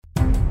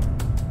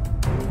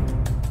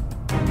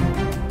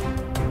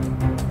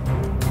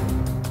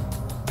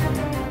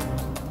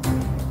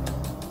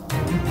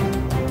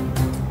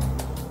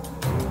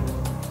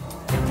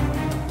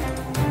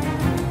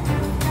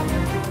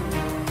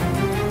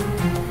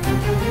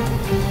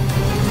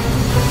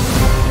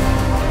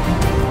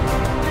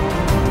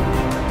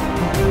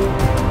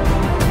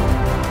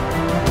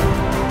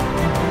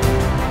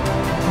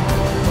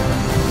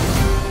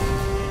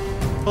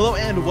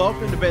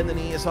Bend the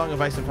Knee, a Song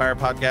of Ice and Fire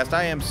podcast.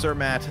 I am Sir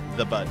Matt,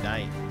 the Bud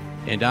Knight.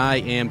 And I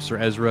am Sir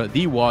Ezra,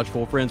 the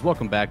Watchful. Friends,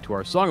 welcome back to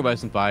our Song of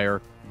Ice and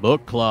Fire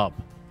book club.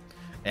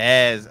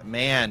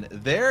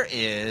 There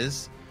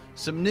is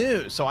some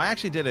news. So I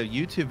actually did a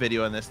YouTube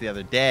video on this the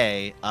other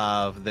day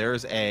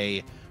there's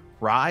a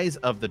Rise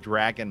of the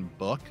Dragon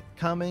book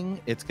coming.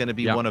 It's going to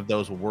be one of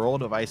those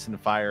World of Ice and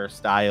Fire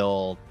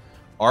style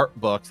art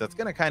books that's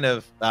going to kind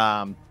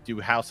of do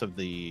House of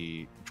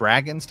the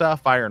Dragon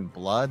stuff, Fire and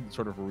Blood,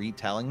 sort of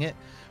retelling it.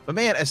 But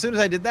man, as soon as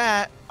I did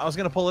that, I was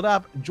going to pull it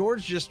up.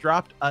 George just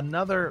dropped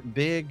another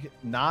big,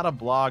 not a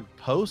blog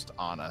post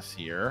on us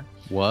here.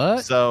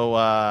 What? So,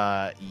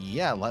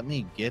 let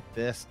me get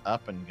this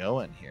up and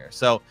going here.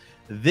 So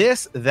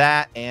this,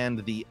 that,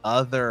 and the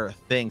other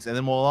things. And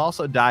then we'll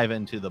also dive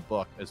into the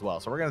book as well.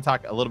 So we're going to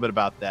talk a little bit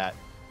about that.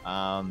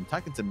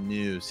 Talking some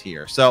news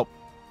here. So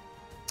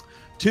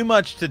too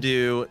much to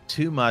do.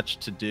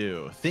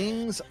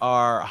 Things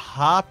are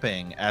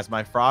hopping, as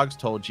my frogs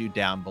told you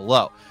down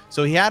below.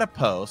 So he had a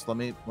post. Let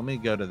me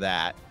go to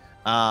that.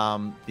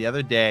 The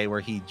other day where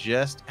he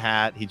just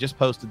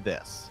posted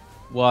this.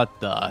 What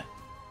the?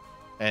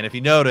 And if you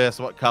notice,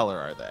 what color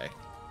are they?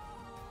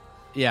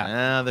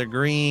 Yeah. They're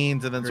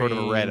greens and then sort of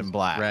a red and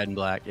black. Red and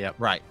black, yep.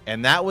 Right.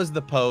 And that was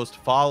the post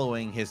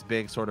following his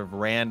big sort of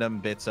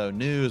random Bitso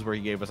news where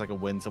he gave us like a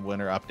wins and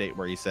winner update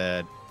where he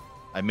said,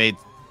 I made,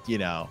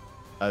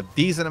 a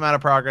decent amount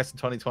of progress in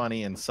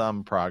 2020 and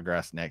some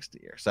progress next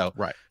year. So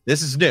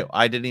This is new.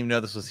 I didn't even know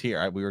this was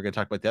here. We were going to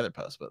talk about the other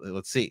post, but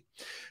let's see.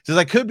 Says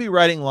I could be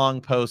writing long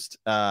posts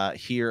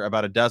here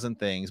about a dozen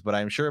things, but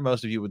I'm sure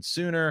most of you would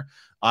sooner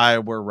I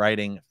were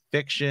writing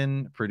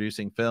fiction,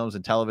 producing films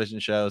and television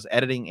shows,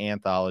 editing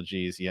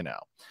anthologies,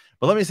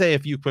 But let me say a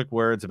few quick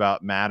words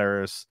about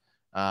matters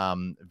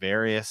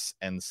various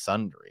and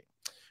sundry.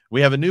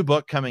 We have a new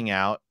book coming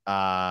out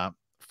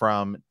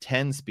from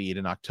 10 Speed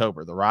in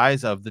October, The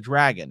Rise of the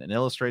Dragon, an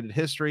illustrated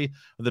history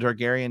of the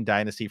Targaryen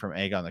dynasty from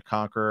Aegon the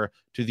Conqueror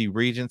to the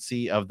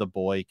regency of the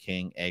boy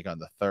king Aegon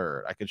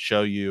III. I could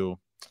show you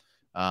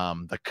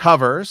the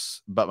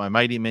covers, but my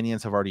mighty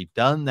minions have already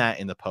done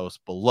that in the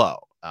post below.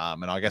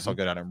 And I guess I'll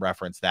go down and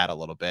reference that a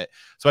little bit.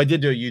 So I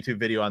did do a YouTube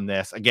video on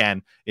this.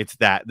 Again,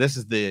 this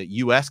is the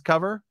US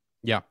cover.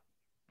 Yeah.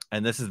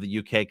 And this is the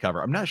UK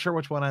cover. I'm not sure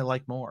which one I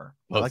like more.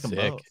 I like them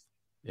both.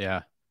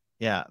 Yeah.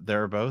 Yeah.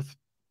 They're both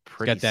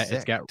pretty sick.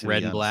 It's got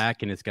red and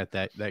black, and it's got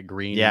that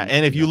green. Yeah.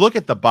 And if you look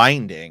at the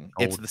binding,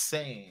 it's the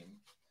same.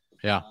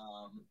 Yeah.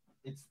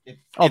 It's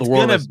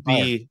gonna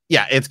be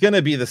it's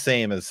gonna be the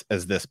same as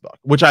this book,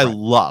 which I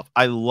love.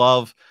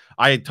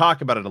 I talk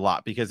about it a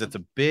lot because it's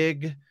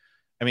big.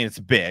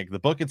 The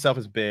book itself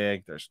is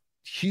big. There's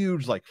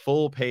huge, like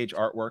full page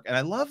artwork, and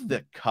I love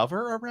the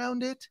cover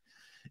around it.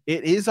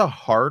 It is a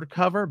hard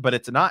cover, but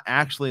it's not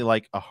actually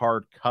like a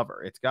hard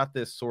cover. It's got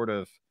this sort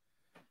of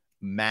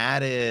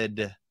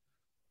matted.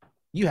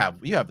 You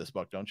have this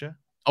book, don't you?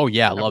 Oh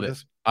yeah, I love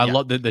it. I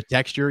love the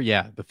texture.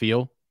 Yeah, the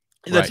feel.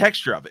 The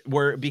texture of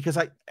it, because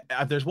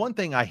there's one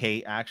thing I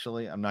hate,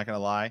 actually. I'm not gonna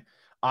lie.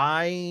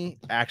 I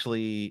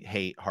actually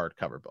hate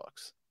hardcover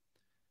books.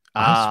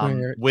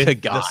 I swear to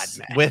God,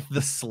 with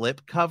the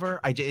slip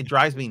cover, it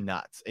drives me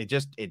nuts.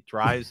 It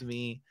drives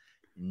me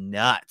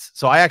nuts.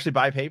 So I actually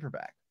buy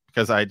paperback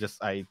because I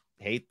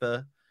hate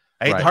the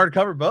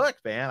hardcover book,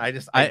 man.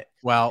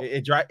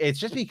 It's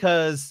just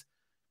because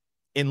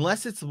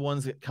unless it's the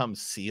ones that come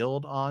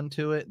sealed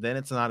onto it, then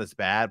it's not as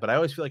bad. But I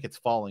always feel like it's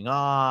falling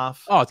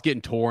off. Oh, it's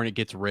getting torn. It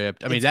gets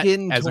ripped.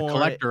 As a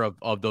collector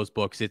of those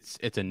books, it's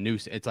a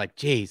nuisance. It's like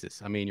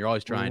Jesus. You're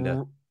always trying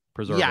to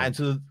preserve.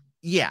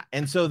 Yeah,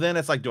 and so then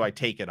it's like, do I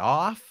take it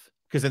off?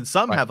 Because then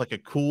some have like a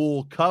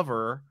cool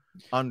cover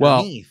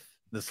underneath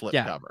the slip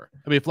cover.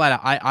 Flat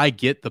out, I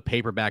get the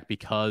paperback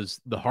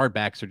because the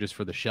hardbacks are just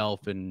for the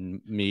shelf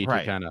and me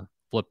to kind of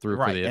flip through.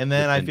 Right, and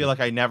then I feel like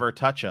I never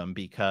touch them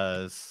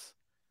because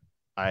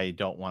I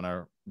don't want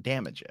to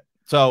damage it.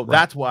 So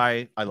that's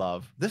why I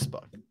love this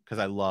book, because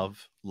I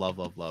love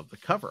the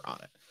cover on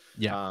it.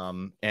 Yeah.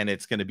 And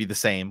it's going to be the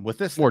same with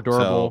this. More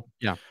durable.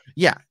 So,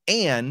 yeah.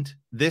 And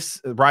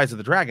this Rise of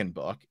the Dragon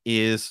book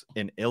is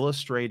an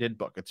illustrated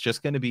book. It's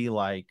just going to be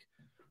like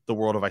the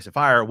World of Ice and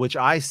Fire, which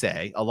I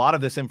say a lot of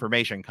this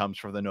information comes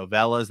from the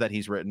novellas that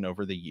he's written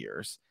over the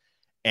years.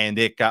 And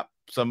it got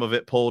some of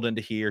it pulled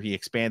into here. He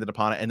expanded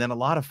upon it. And then a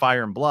lot of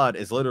Fire and Blood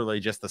is literally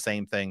just the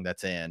same thing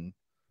that's in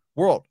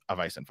World of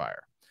Ice and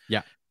Fire.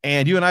 Yeah.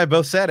 And you and I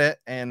both said it,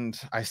 and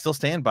I still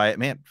stand by it,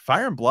 man.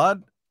 Fire and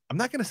Blood, I'm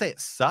not going to say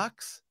it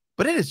sucks,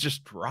 but it is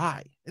just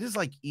dry. It is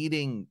like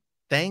eating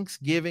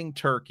Thanksgiving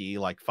turkey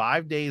like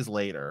 5 days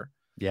later.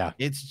 Yeah.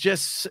 It's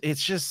just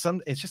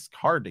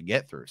hard to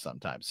get through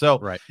sometimes.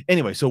 So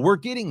anyway, so we're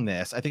getting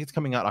this. I think it's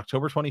coming out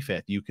October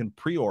 25th. You can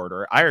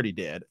pre-order. I already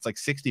did. It's like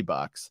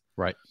 $60.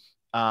 Right.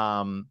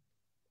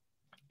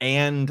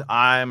 And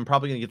I'm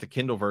probably going to get the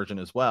Kindle version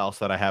as well,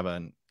 so that I have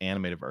an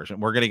animated version.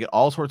 We're going to get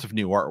all sorts of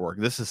new artwork.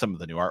 This is some of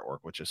the new artwork,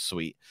 which is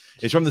sweet.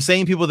 It's from the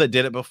same people that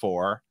did it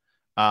before.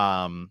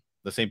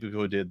 The same people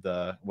who did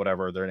the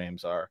whatever their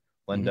names are.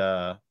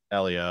 Linda,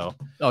 Elio.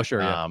 Oh,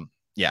 sure.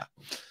 Yeah.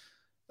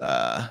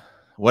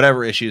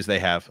 whatever issues they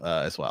have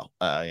as well.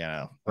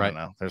 I don't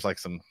know. There's like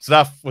some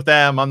stuff with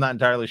them. I'm not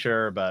entirely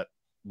sure, but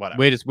whatever.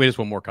 We just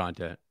want more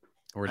content.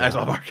 I just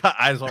want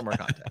more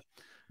content.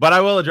 But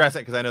I will address it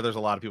because I know there's a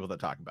lot of people that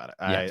talk about it.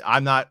 Yeah.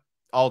 I'm not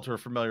ultra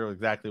familiar with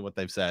exactly what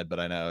they've said, but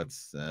I know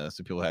it's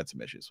some people had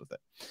some issues with it.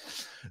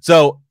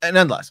 So, and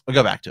nonetheless, we'll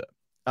go back to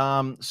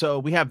it. So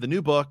we have the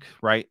new book,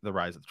 right? The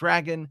Rise of the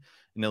Dragon,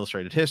 an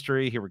illustrated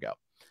history. Here we go.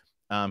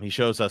 He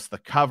shows us the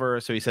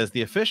cover. So he says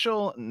the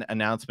official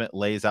announcement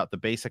lays out the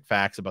basic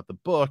facts about the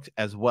book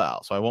as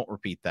well. So I won't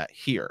repeat that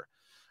here.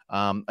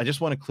 I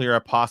just want to clear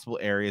up possible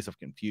areas of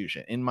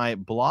confusion. In my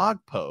blog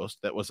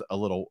post that was a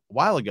little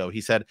while ago,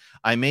 he said,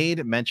 I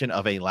made mention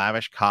of a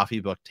lavish coffee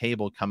book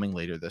table coming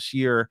later this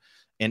year,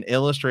 an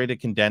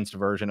illustrated condensed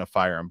version of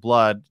Fire and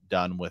Blood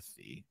done with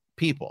the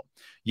people.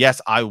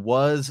 Yes, I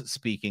was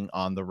speaking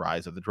on the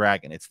Rise of the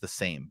Dragon. It's the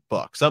same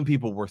book. Some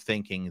people were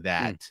thinking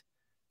that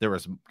there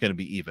was going to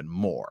be even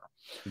more.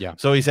 Yeah.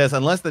 So he says,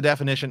 unless the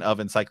definition of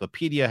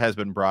encyclopedia has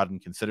been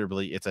broadened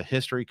considerably, it's a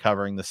history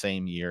covering the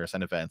same years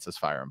and events as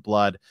Fire and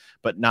Blood,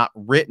 but not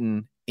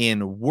written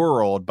in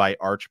world by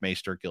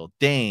Archmaester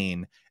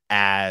Gildain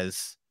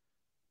as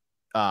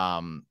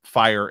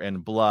Fire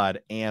and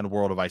Blood and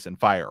World of Ice and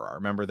Fire are.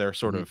 Remember, they're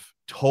sort of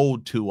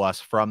told to us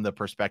from the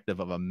perspective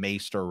of a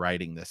maester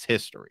writing this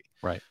history.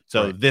 Right.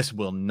 So this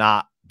will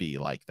not be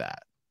like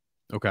that.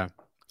 Okay.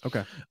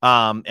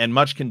 And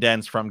much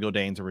condensed from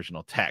Gildain's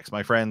original text.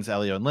 My friends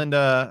Elio and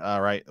Linda,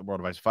 right, the World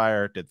of Ice and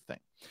Fire did the thing.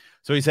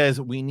 So he says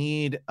we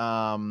needed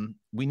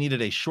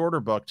a shorter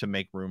book to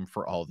make room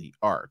for all the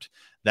art.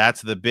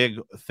 That's the big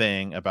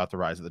thing about the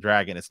Rise of the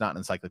Dragon. It's not an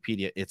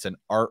encyclopedia; it's an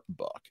art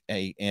book,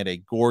 and a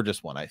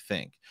gorgeous one, I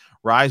think.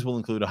 Rise will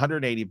include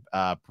 180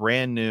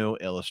 brand new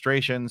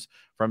illustrations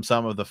from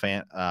some of the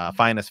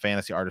finest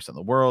fantasy artists in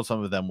the world.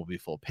 Some of them will be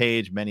full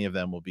page. Many of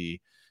them will be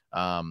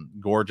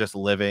gorgeous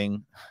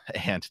living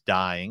and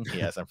dying. He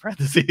has in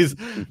parentheses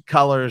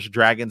colors,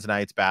 dragons,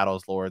 knights,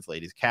 battles, lords,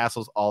 ladies,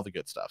 castles, all the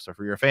good stuff. So if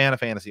you're a fan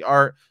of fantasy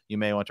art, you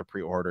may want to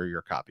pre-order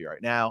your copy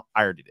right now.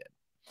 I already did.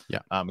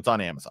 Yeah. It's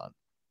on Amazon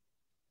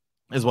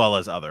as well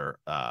as other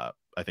I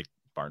think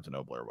Barnes and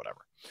Noble or whatever.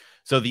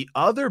 So the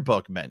other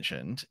book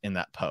mentioned in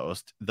that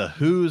post, The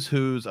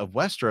Who's of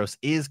Westeros,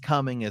 is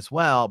coming as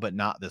well, but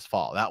not this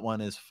fall. That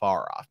one is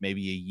far off,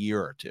 maybe a year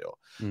or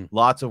two.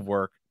 Lots of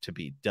work to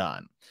be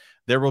done.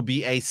 There will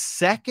be a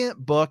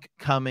second book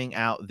coming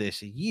out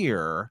this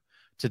year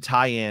to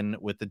tie in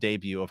with the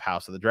debut of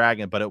House of the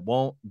Dragon, but it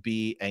won't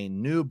be a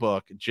new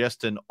book,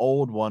 just an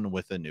old one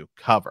with a new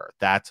cover.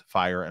 That's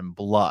Fire and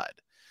Blood.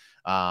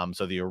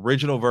 So the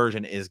original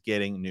version is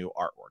getting new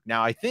artwork.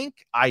 Now, I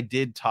think I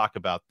did talk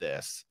about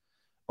this,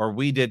 or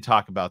we did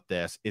talk about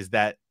this, is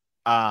that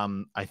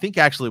I think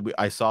actually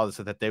I saw this,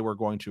 that they were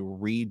going to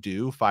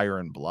redo Fire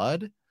and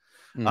Blood.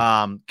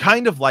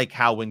 Kind of like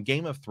how when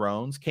Game of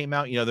Thrones came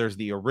out, there's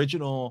the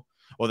original,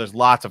 well, there's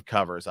lots of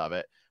covers of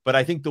it, but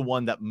I think the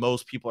one that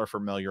most people are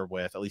familiar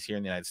with, at least here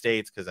in the United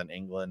States, because in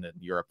England and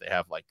Europe, they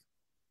have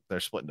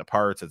they're split into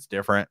parts. It's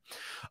different.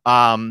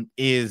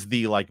 Is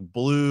the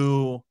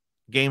blue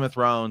Game of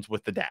Thrones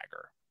with the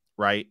dagger,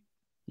 right?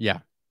 Yeah.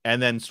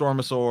 And then Storm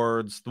of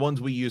Swords, the ones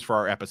we use for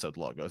our episode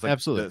logos.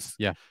 Absolutely.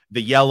 Yeah.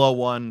 The yellow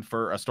one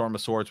for a Storm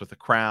of Swords with the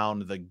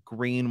crown, the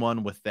green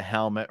one with the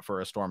helmet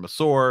for a Storm of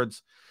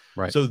Swords.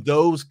 Right. So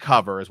those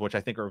covers, which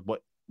I think are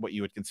what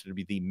you would consider to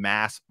be the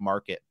mass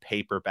market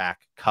paperback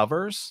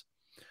covers.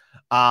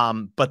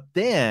 But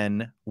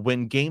then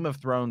when Game of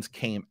Thrones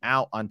came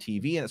out on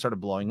TV and it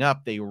started blowing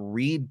up, they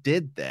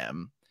redid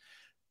them.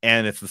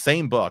 And it's the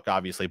same book,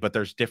 obviously, but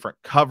there's different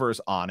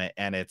covers on it.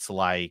 And it's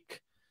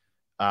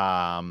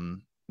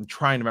I'm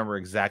trying to remember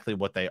exactly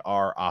what they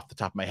are off the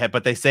top of my head,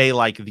 but they say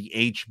the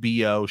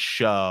HBO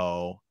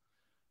show,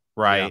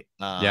 right?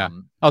 Yeah.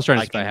 I was trying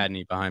to see if I had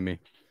any behind me.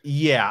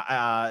 Yeah,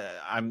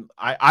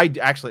 I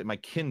actually, my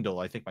Kindle,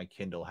 I think my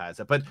Kindle has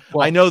it, but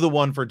I know the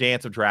one for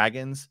Dance of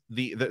Dragons.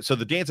 So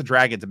the Dance of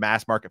Dragons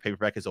mass market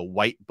paperback is a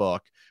white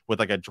book with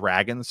a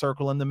dragon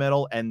circle in the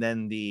middle, and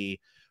then the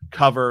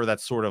cover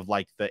that's sort of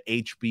like the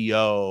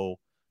HBO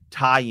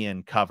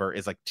tie-in cover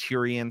is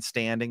Tyrion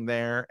standing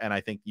there, and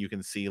I think you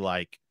can see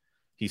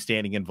he's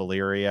standing in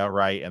Valyria,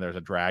 right? And there's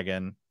a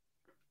dragon.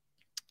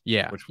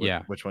 Yeah.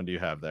 Which one do you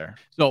have there?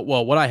 So,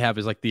 what I have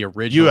is the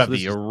original. You have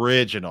the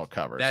original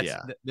covers.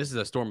 This is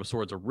a Storm of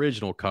Swords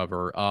original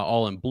cover,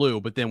 all in blue.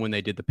 But then when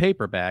they did the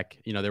paperback,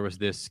 there was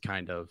this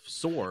kind of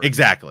sword.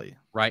 Exactly.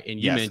 Right. And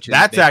you mentioned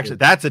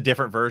that's a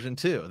different version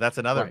too. That's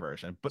another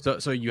version.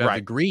 But so you have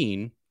the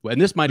green, and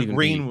this might even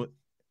be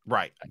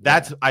right.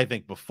 That's I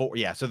think before.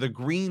 Yeah. So the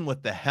green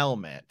with the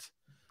helmet.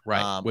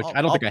 Right. Which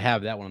I don't think I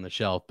have that one on the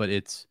shelf, but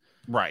it's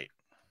right.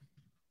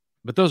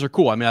 But those are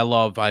cool. I mean,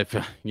 I've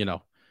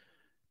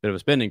bit of a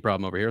spending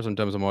problem over here.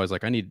 Sometimes I'm always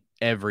I need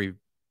every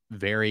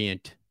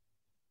variant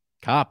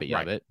copy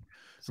of it.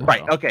 So.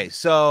 Right. Okay.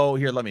 So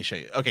here, let me show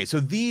you. Okay. So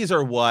these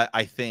are what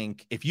I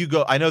think, if you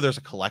go, I know there's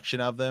a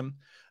collection of them.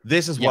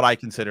 This is what I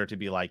consider to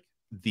be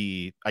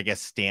the, I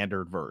guess,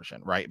 standard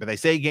version, right? But they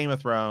say Game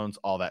of Thrones,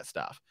 all that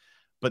stuff.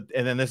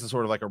 and then this is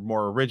sort of like a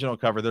more original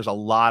cover. There's a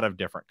lot of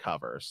different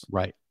covers,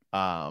 right?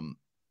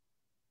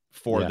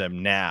 For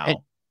them now. And,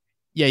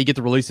 yeah, you get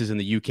the releases in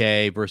the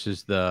UK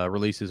versus the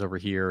releases over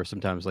here.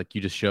 Sometimes, like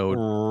you just showed,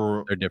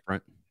 they're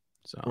different.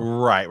 So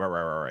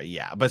right.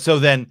 Yeah, but so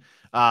then,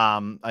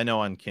 I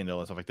know on Kindle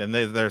and stuff like that.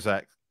 There's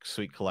that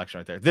sweet collection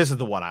right there. This is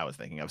the one I was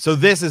thinking of. So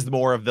this is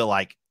more of the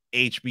like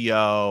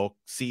HBO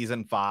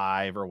season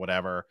 5 or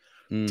whatever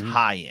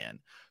tie-in.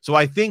 So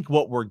I think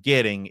what we're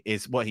getting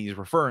is what he's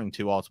referring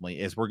to ultimately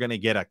is we're going to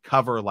get a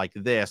cover like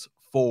this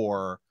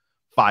for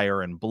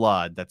Fire and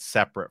Blood that's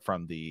separate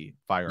from the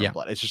Fire and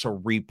Blood. It's just a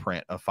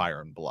reprint of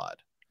Fire and Blood.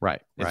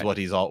 Right. Is what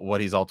he's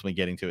ultimately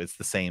getting to. It's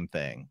the same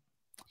thing.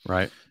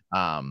 Right.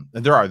 And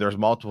there's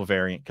multiple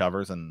variant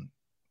covers, and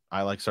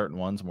I like certain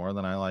ones more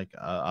than I like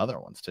other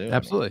ones too.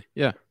 Absolutely. I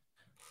mean,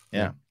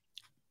 yeah.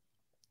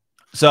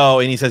 So,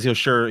 and he says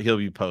he'll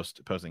be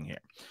posting here.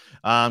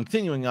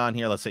 Continuing on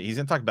here, let's see. He's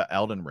going to talk about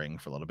Elden Ring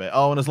for a little bit.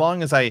 Oh, and as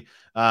long as I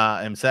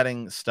am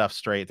setting stuff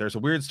straight, there's a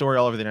weird story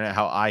all over the internet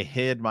how I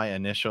hid my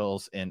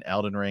initials in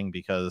Elden Ring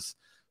because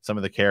some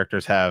of the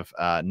characters have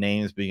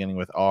names beginning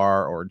with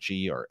R or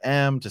G or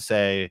M to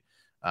say,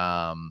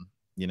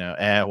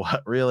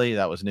 what really?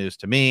 That was news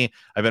to me.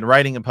 I've been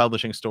writing and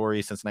publishing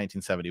stories since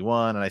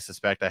 1971, and I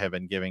suspect I have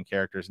been giving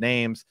characters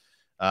names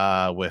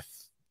with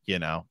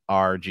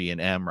R, G,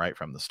 and M right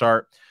from the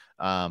start.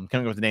 Coming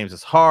up with the names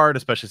is hard,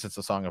 especially since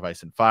the Song of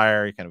Ice and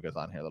Fire. He kind of goes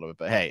on here a little bit,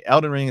 but hey,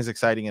 Elden Ring is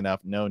exciting enough.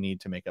 No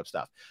need to make up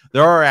stuff.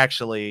 There are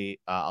actually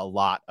a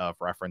lot of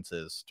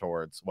references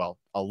towards,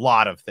 a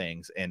lot of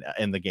things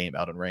in the game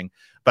Elden Ring.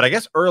 But I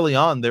guess early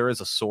on there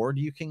is a sword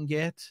you can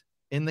get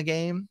in the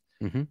game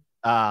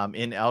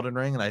in Elden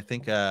Ring, and I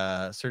think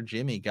Sir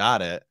Jimmy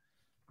got it.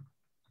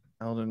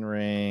 Elden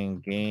Ring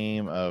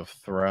Game of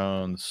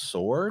Thrones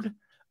sword.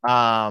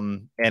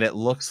 And it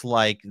looks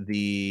like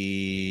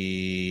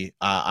the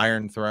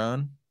Iron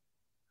Throne.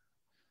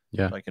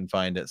 Yeah, if I can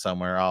find it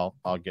somewhere, I'll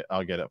get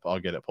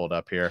it pulled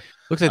up here.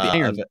 Looks like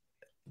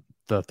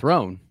the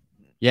throne.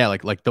 Yeah,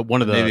 like the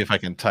one of the. Maybe if I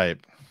can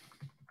type.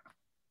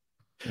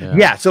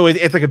 Yeah, so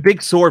it's like a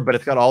big sword, but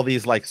it's got all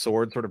these like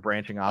swords sort of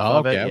branching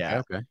off of it.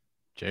 Okay.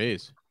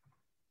 Jeez,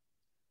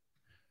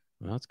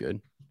 well, that's good.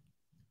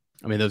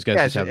 I mean, those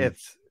guys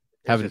just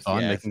having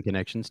fun, making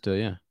connections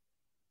to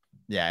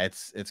Yeah,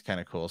 it's kind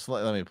of cool. So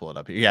let me pull it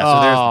up here. Yeah,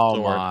 so there's the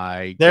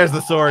sword. There's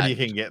the sword you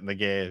can get in the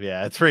game.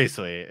 Yeah, it's pretty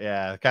sweet.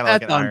 Yeah, kind of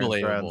like an Iron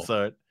Throne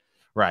sword.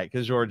 Right,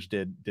 because George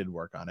did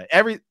work on it.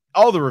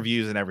 All the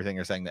reviews and everything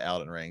are saying that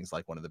Elden Ring's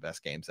like one of the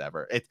best games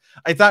ever.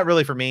 It's not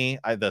really for me.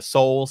 The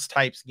Souls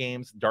types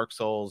games, Dark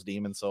Souls,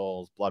 Demon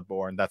Souls,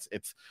 Bloodborne,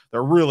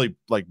 they're really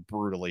like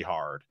brutally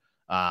hard.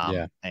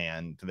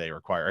 And they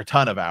require a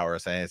ton of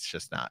hours, and it's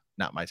just not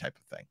my type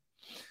of thing.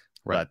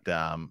 Right.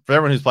 But for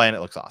everyone who's playing, it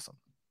looks awesome.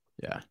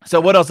 Yeah. So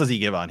what else does he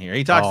give on here?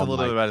 He talks a little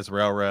bit about his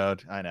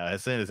railroad. I know.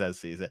 As soon as Ed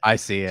sees it, I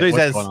see it. So he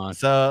says,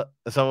 so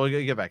we'll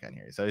get back on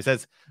here. So he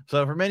says,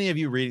 so for many of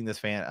you reading this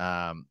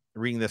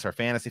are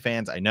fantasy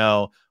fans. I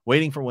know.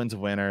 Waiting for Winds of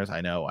Winters.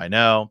 I know.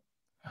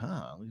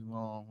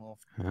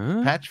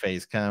 Patch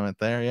face comment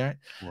there, yeah.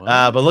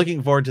 But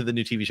looking forward to the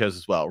new TV shows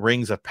as well.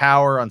 Rings of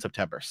Power on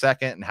September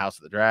 2nd and House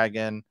of the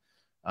Dragon.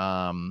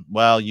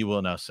 You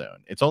will know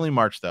soon. It's only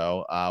March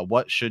though.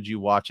 What should you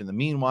watch in the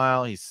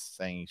meanwhile? He's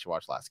saying you should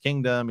watch Last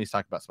Kingdom. He's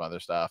talking about some other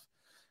stuff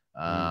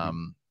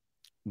going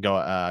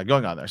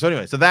on there. So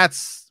anyway, so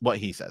that's what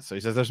he says. So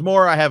he says there's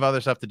more. I have other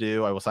stuff to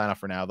do. I will sign off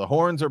for now. The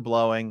horns are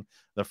blowing,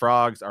 the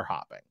frogs are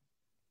hopping.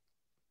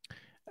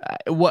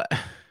 What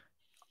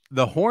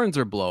the horns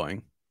are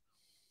blowing,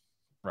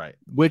 right?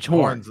 Which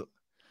horns?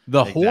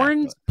 The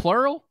horns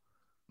plural.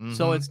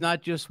 So it's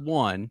not just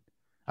one.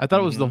 I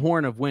thought it was the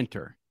horn of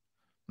winter.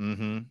 I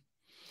don't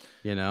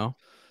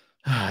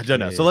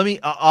know. So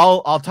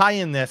I'll tie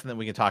in this, and then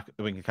we can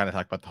kind of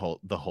talk about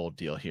the whole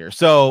deal here.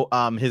 So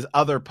his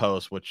other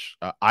post, which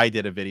I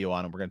did a video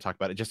on, and we're going to talk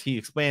about it, he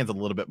expands a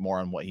little bit more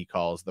on what he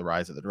calls the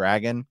rise of the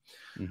dragon.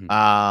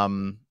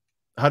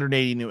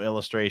 180 new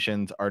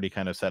illustrations. Already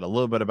kind of said a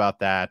little bit about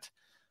that.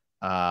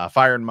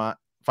 Fire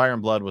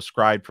and Blood was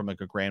scribed from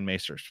like a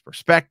Grandmaster's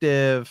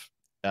perspective.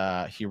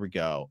 Here we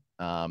go.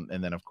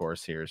 And then of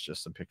course here's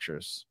just some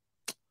pictures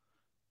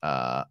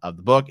of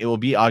the book. It will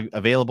be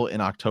available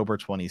in October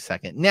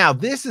 22nd. Now,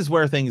 this is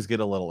where things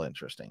get a little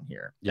interesting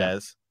here.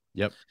 Yes.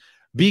 Yep.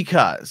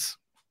 Because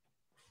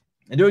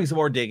I'm doing some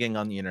more digging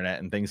on the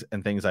internet and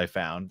things I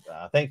found.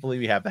 Thankfully,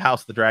 we have the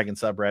House of the Dragon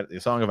subreddit, the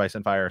Song of Ice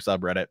and Fire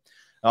subreddit,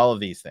 all of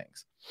these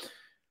things.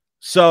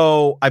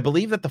 So I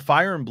believe that the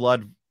Fire and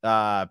Blood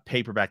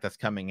paperback that's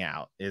coming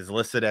out is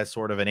listed as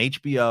sort of an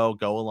HBO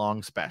go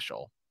along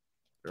special,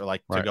 or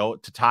like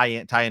to tie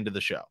into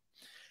the show.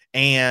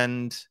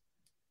 And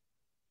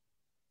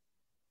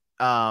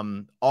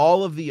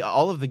all of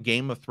the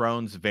Game of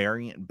Thrones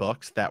variant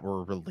books that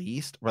were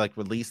released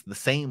the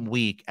same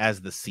week as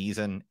the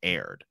season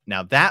aired.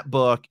 Now that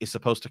book is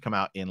supposed to come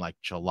out in like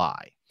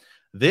July.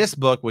 This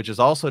book, which is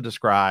also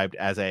described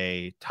as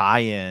a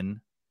tie-in,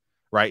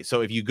 right?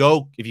 So if you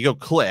go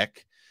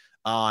click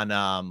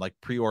on like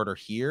pre-order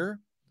here,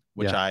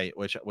 which I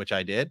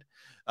did.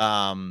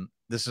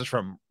 This is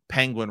from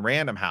Penguin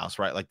Random House,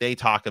 right? Like they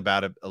talk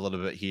about it a little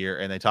bit here,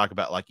 and they talk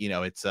about like,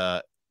 it's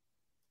a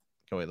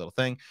little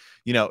thing,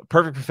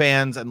 perfect for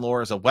fans and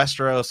lore of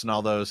Westeros and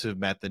all those who've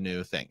met the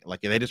new thing. Like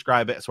they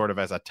describe it sort of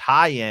as a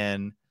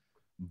tie-in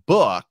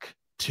book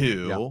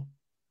to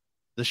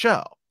the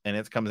show, and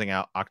it's coming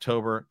out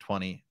October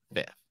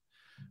 25th,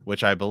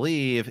 which I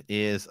believe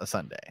is a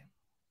Sunday.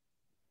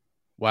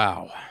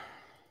 Wow.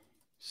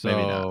 So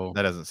maybe not.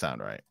 That doesn't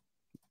sound right.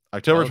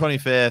 October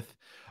 25th.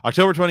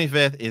 October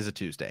 25th is a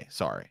Tuesday.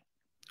 Sorry.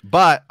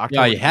 But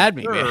October you had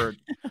me, man.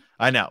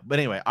 I know. But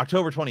anyway,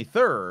 October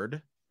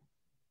 23rd.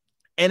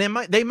 And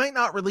they might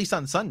not release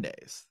on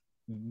Sundays.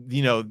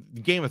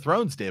 Game of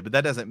Thrones did, but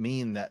that doesn't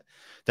mean that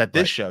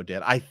this show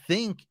did. I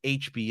think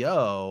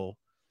HBO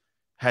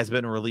has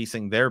been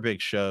releasing their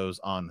big shows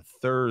on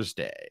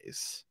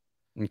Thursdays.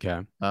 Okay.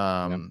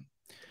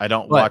 I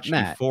don't watch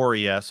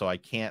Euphoria, so I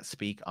can't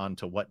speak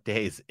onto what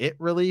days it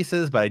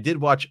releases, but I did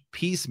watch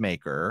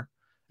Peacemaker,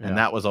 and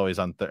that was always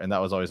on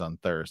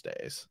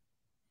Thursdays.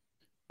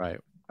 Right.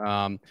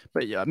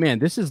 But yeah, man,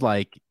 this is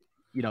like,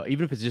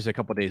 even if it's just a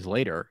couple of days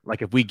later,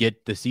 like if we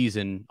get the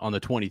season on the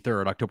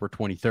 23rd, October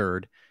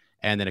 23rd,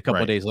 and then a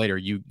couple of days later,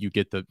 you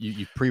get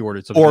you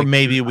pre-ordered something, or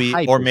maybe we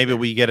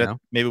get it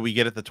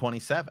the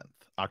 27th,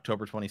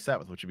 October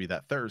 27th, which would be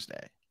that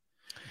Thursday.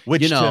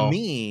 Which to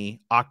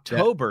me,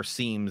 October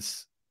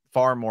seems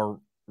far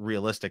more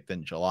realistic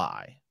than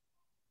July.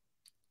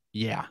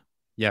 Yeah,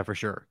 for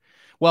sure.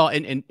 Well,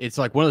 and it's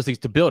like one of those things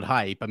to build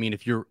hype. I mean,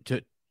 if you're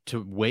to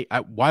wait,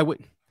 why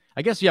would?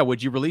 I guess,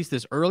 would you release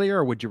this earlier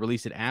or would you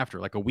release it after,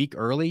 like a week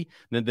early?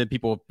 And then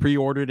people have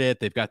pre-ordered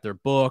it. They've got their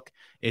book.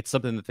 It's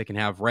something that they can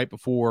have right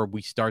before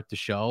we start the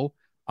show.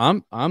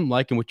 I'm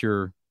liking what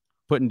you're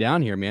putting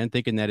down here, man,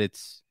 thinking that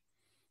it's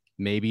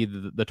maybe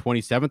the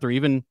 27th or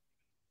even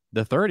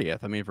the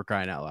 30th. I mean, for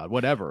crying out loud,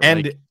 whatever.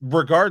 And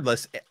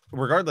regardless,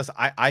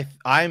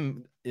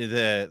 I'm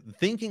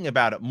thinking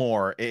about it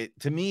more.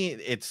 To me,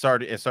 it's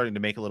starting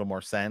to make a little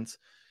more sense.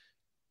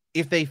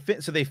 If they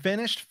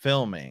finished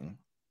filming.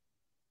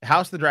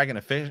 House of the Dragon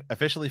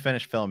officially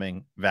finished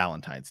filming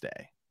Valentine's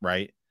Day,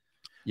 right?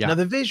 Yeah. Now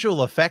the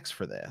visual effects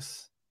for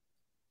this,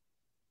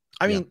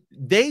 I mean,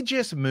 they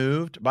just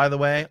moved, by the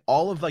way,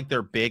 all of like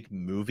their big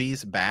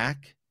movies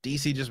back.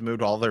 DC just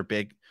moved all their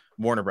big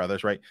Warner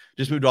Brothers, right?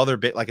 Just moved all their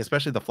big, like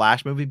especially the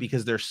Flash movie,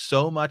 because there's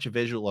so much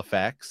visual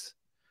effects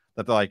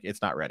that they're like,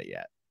 it's not ready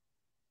yet.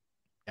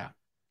 Yeah.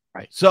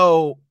 Right.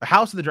 So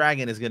House of the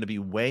Dragon is going to be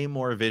way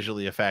more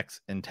visually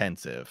effects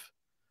intensive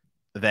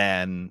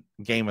than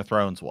Game of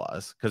Thrones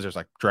was, because there's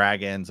like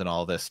dragons and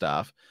all this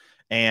stuff.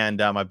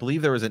 And I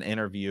believe there was an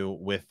interview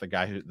with the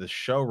guy the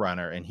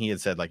showrunner, and he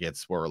had said like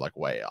we're like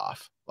way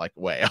off, like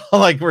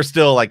we're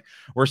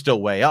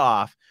still way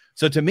off.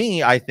 So to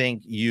me, I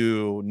think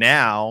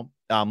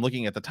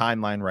looking at the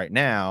timeline right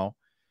now,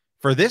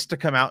 for this to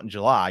come out in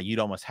July, you'd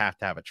almost have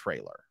to have a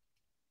trailer.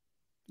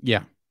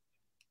 Yeah.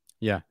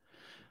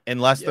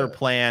 Unless their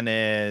plan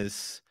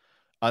is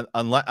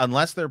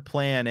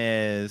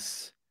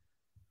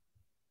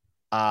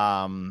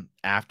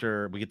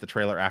after we get the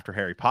trailer after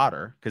Harry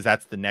Potter, because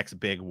that's the next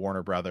big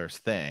Warner Brothers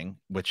thing,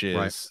 which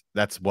is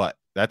that's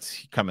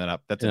coming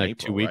up. That's in like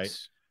April, 2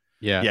 weeks.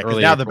 Right? Yeah. Because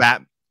now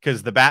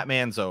the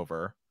Batman's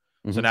over.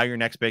 Mm-hmm. So now your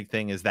next big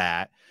thing is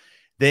that.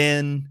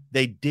 Then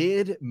they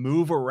did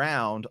move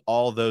around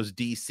all those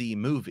DC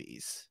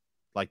movies.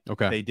 Like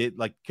they did,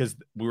 like, because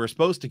we were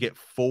supposed to get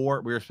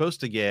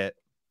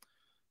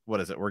what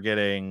is it? We're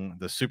getting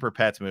the Super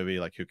Pets movie.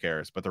 Like, who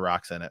cares? But The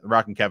Rock's in it. The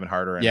Rock and Kevin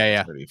Hart are in it.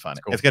 It's gonna be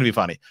funny. Cool. It's gonna be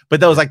funny. But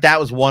that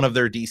was one of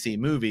their DC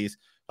movies,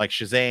 like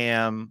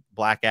Shazam,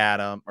 Black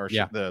Adam,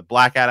 the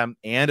Black Adam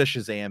and a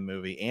Shazam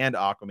movie, and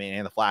Aquaman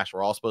and the Flash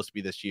were all supposed to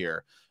be this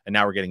year, and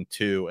now we're getting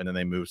 2, and then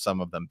they moved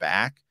some of them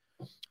back.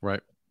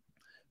 Right.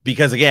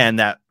 Because again,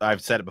 that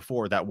I've said it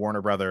before, that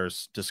Warner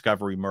Brothers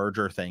Discovery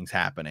merger thing's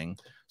happening.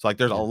 So like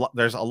there's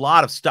a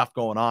lot of stuff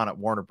going on at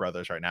Warner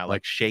Brothers right now,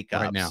 like shakeups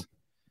right now.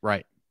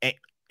 Right.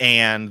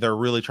 And they're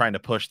really trying to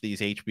push these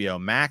HBO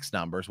Max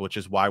numbers, which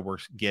is why we're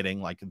getting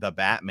like the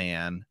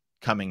Batman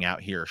coming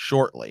out here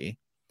shortly.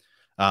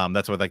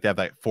 That's what like they have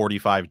that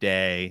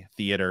 45-day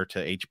theater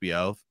to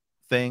HBO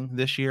thing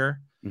this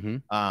year. Mm-hmm.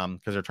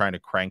 Because they're trying to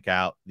crank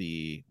out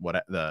the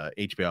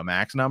HBO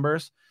Max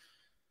numbers.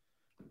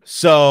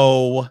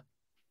 So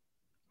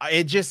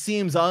it just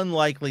seems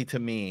unlikely to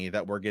me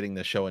that we're getting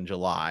the show in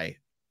July,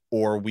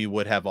 or we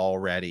would have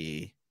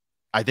already.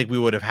 I think we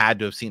would have had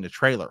to have seen a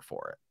trailer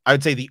for it. I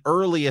would say the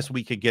earliest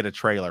we could get a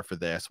trailer for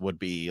this would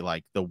be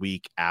like the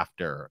week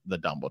after the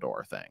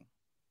Dumbledore thing.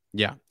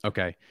 Yeah.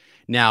 Okay.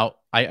 Now,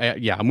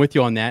 I'm with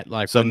you on that.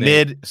 Like, so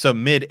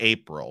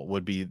mid-April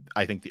would be,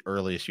 I think, the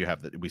earliest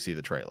we see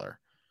the trailer.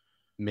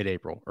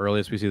 Mid-April,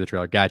 earliest we see the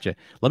trailer. Gotcha.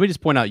 Let me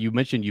just point out, you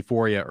mentioned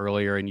Euphoria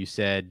earlier, and you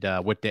said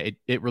what day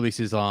it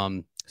releases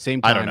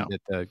same time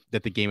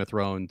that the Game of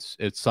Thrones.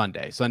 It's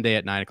Sunday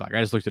at 9:00.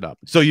 I just looked it up.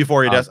 So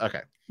Euphoria does.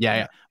 Okay.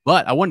 Yeah.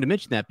 But I wanted to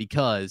mention that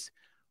because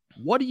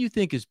what do you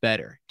think is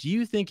better? Do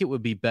you think it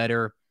would be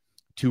better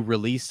to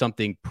release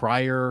something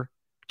prior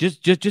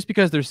just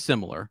because they're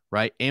similar,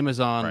 right?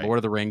 Amazon Right. Lord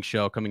of the Rings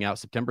show coming out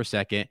September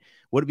 2nd.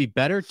 Would it be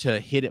better to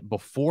hit it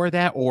before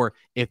that, or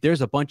if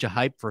there's a bunch of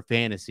hype for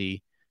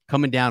fantasy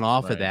coming down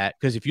off of Right. that?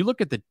 Because if you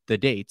look at the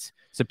dates,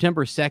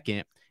 September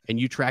 2nd, and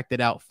you tracked it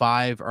out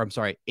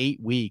 8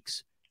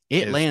 weeks,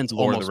 it lands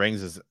Lord of almost the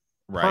Rings is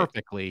right.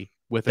 perfectly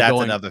with That's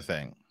another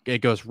thing. It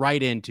goes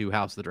right into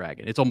House of the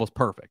Dragon. It's almost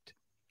perfect.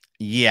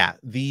 Yeah.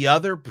 The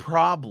other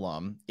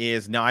problem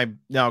is now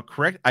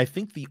correct. I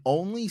think the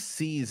only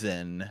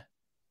season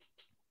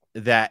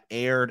that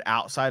aired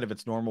outside of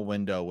its normal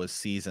window was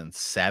season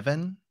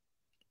 7.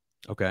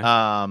 Okay.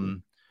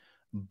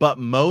 But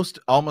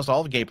almost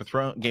all of Game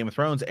of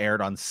Thrones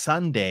aired on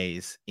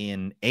Sundays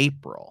in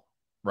April,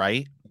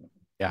 right?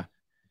 Yeah.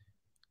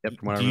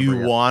 Yep. Do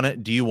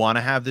you want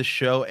to have this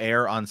show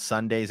air on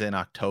Sundays in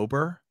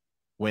October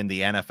when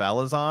the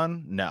NFL is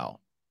on? No.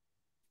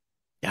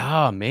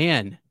 Oh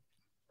man.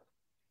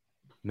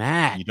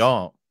 Matt. You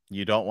don't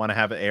want to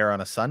have it air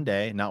on a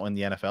Sunday, not when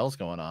the NFL is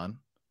going on.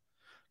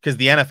 Because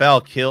the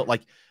NFL killed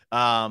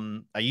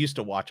I used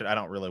to watch it. I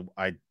don't really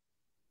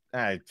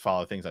I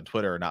follow things on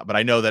Twitter or not, but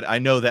I know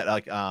that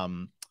like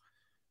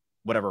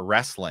whatever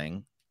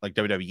wrestling, like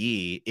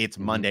WWE, its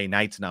Monday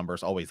nights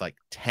numbers always like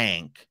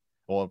tank.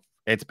 Well,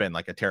 it's been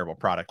like a terrible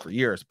product for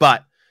years,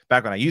 but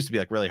back when I used to be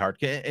like really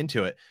hard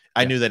into it,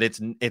 I knew that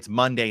its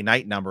Monday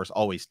night numbers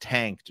always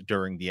tanked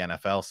during the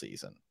NFL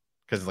season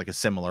because it's like a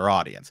similar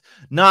audience.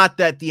 Not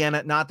that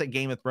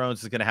Game of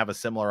Thrones is going to have a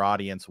similar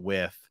audience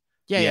with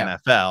the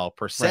NFL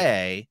per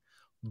se,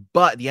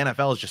 but the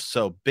NFL is just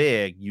so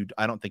big.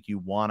 I don't think you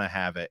want to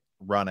have it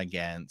run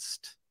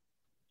against.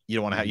 You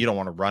don't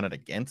want to run it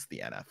against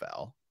the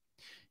NFL.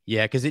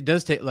 Yeah, because it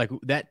does take like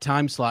that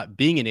time slot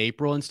being in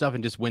April and stuff,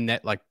 and just when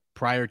that like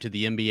prior to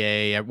the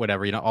NBA,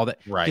 whatever, all that.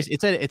 Right. Just,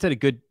 it's at a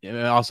good.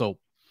 Also,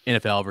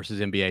 NFL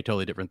versus NBA,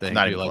 totally different thing.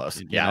 Not even close.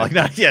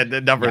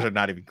 The numbers are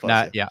not even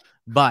close.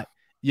 But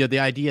the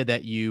idea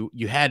that you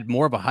had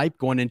more of a hype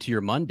going into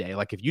your Monday.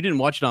 Like if you didn't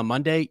watch it on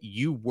Monday,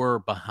 you were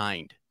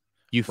behind.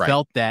 You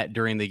felt that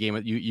during the game.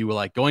 You were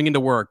like going into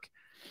work.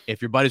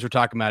 If your buddies were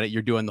talking about it,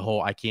 you're doing the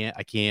whole I can't,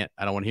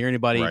 I don't want to hear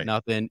anybody,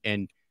 nothing.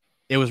 And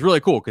it was really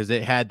cool because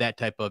it had that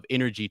type of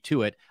energy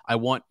to it. I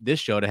want this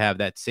show to have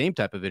that same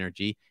type of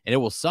energy, and it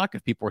will suck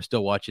if people are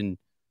still watching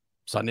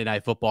Sunday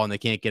Night Football and they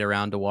can't get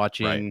around to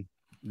watching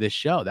this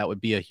show. That would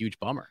be a huge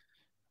bummer.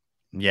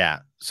 Yeah.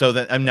 So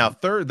that now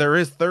there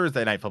is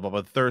Thursday Night Football,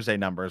 but Thursday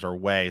numbers are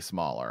way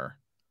smaller.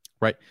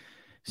 Right.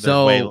 There's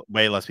So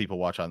way less people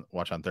watch on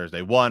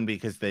Thursday. One,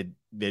 because they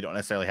don't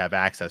necessarily have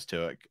access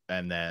to it,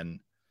 and then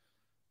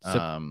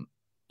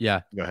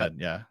yeah, go ahead.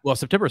 Yeah. Well,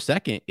 September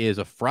 2nd is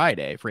a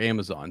Friday for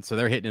Amazon, so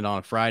they're hitting it on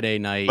a Friday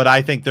night. But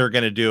I think they're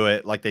going to do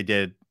it like they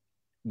did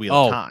Wheel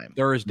of Time.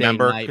 Thursday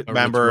night.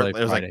 Remember, really it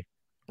was Friday.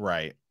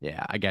 Right.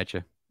 Yeah, I got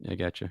you.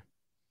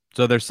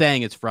 So they're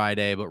saying it's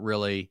Friday, but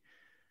really,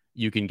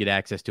 you can get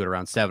access to it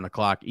around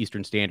 7:00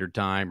 Eastern Standard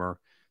Time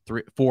or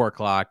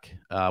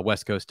 4:00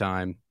 West Coast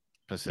time.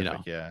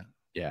 Pacific.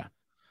 Yeah.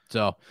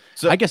 So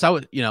I guess I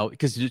would,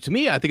 because to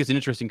me, I think it's an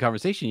interesting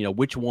conversation.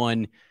 Which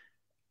one,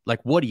 like,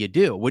 what do you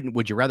do?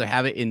 Would you rather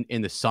have it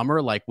in the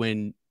summer, like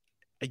when,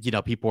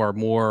 people are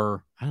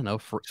more, I don't know,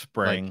 for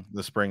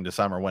the spring to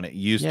summer when it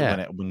used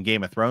to, when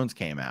Game of Thrones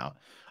came out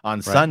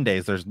on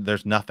Sundays,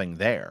 there's nothing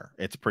there.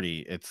 The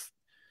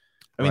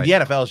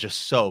NFL is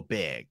just so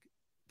big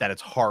that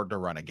it's hard to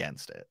run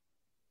against it.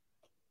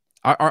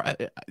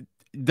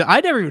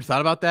 I never even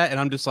thought about that, and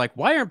I'm just like,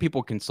 why aren't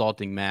people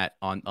consulting Matt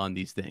on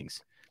these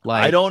things?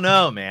 Like, I don't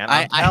know, man.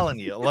 I'm telling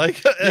you,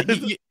 like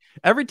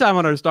every time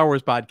on our Star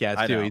Wars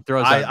podcast too, he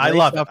throws out I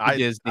love stuff it.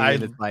 Disney, I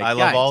and it's like, I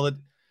love all the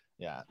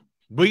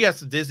we got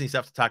some Disney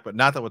stuff to talk about.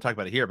 Not that we'll talk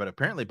about it here, but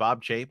apparently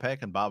Bob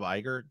Chapek and Bob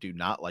Iger do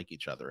not like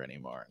each other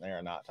anymore. They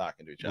are not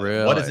talking to each other.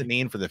 Really? What does it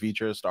mean for the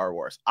future of Star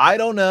Wars? I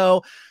don't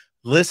know.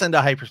 Listen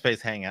to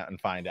Hyperspace Hangout and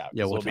find out.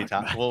 Yeah, we'll be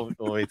talking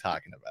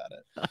about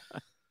it.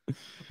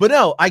 But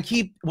no,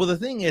 the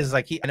thing is,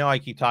 I keep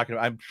talking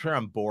about, I'm sure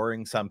I'm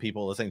boring some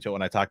people listening to it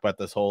when I talk about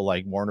this whole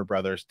like Warner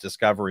Brothers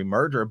Discovery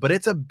merger, but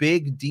it's a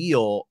big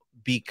deal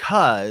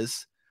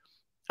because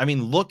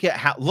look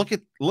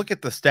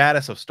at the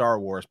status of Star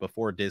Wars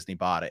before Disney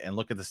bought it and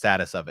look at the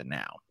status of it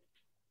now.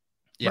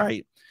 Yeah.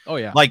 Right. Oh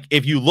yeah. Like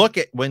if you look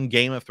at when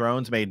Game of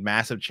Thrones made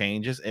massive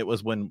changes, it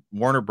was when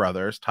Warner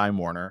Brothers, Time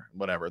Warner,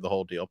 whatever, the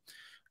whole deal,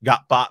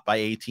 got bought by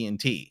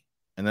AT&T.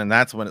 And then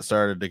that's when it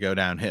started to go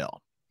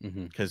downhill.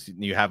 Because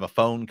you have a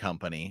phone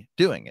company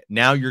doing it.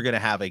 Now you're going to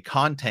have a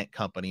content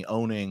company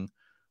owning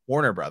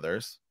Warner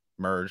Brothers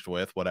merged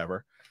with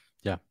whatever.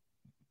 Yeah.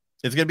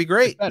 It's going to be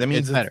great. That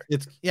means it's better.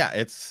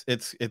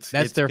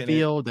 That's their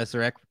field. That's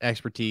their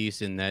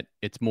expertise, and that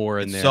it's more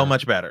in there. So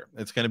much better.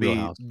 It's going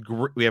to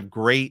be, we have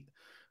great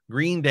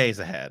green days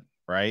ahead.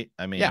 Right.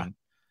 Yeah.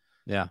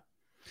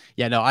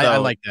 No, I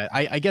like that.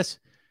 I guess,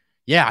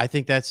 I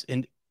think that's,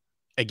 and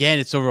again,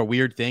 it's sort of a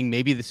weird thing.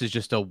 Maybe this is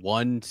just a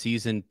one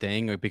season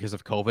thing because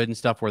of COVID and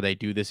stuff where they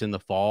do this in the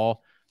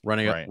fall. run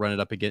it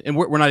up again. And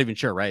we're not even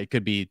sure, right? It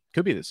could be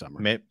this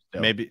summer.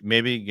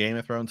 Maybe Game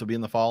of Thrones will be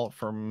in the fall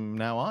from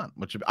now on,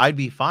 which I'd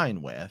be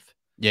fine with.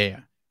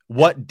 Yeah.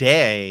 What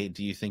day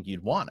do you think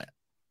you'd want it?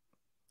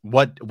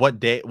 What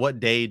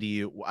day do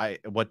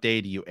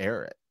you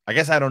air it? I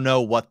guess I don't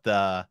know what's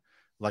the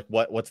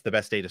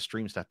best day to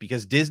stream stuff,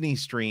 because Disney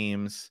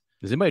streams.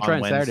 Does anybody try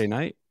on Saturday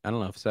night? I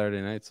don't know if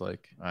Saturday night's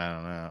like. I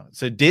don't know.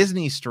 So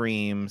Disney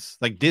streams,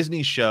 like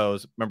Disney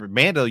shows. Remember,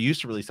 Mando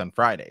used to release on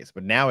Fridays,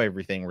 but now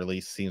everything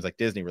seems like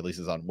Disney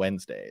releases on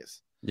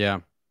Wednesdays.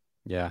 Yeah.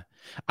 Yeah.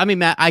 I mean,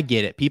 Matt, I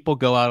get it. People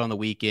go out on the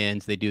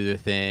weekends, they do their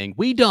thing.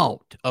 We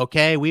don't.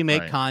 Okay. We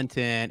make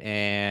content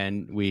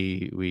and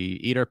we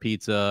eat our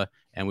pizza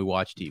and we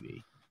watch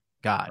TV.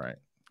 God. Right.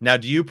 Now,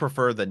 do you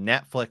prefer the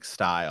Netflix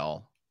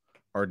style,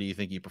 or do you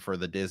think you prefer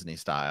the Disney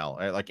style?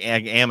 Or like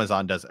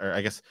Amazon does, or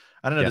I guess,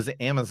 I don't know, does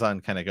Amazon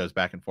kind of goes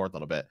back and forth a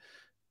little bit,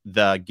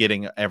 the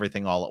getting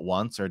everything all at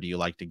once, or do you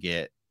like to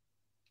get,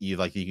 you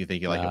think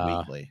you like it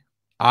weekly?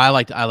 I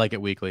like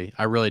it weekly.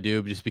 I really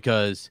do, just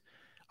because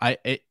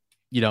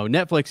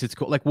Netflix, it's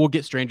cool. Like, we'll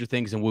get Stranger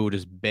Things and we will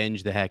just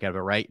binge the heck out of it,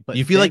 right? But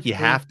you feel like you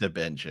have to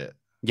binge it.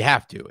 You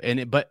have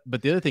to. But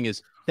the other thing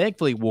is,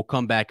 thankfully, we'll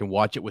come back and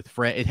watch it with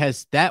friends. It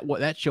has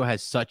that show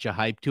has such a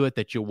hype to it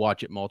that you'll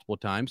watch it multiple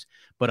times.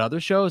 But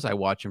other shows, I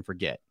watch and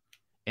forget,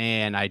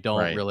 and I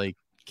don't really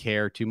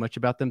care too much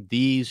about them.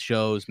 These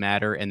shows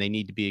matter, and they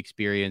need to be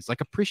experienced, like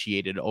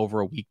appreciated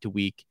over a week to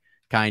week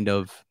kind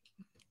of.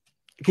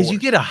 Because you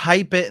get to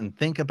hype it and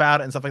think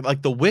about it and stuff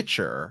like The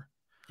Witcher.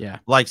 Yeah.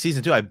 Like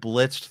season 2, I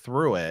blitzed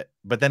through it,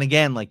 but then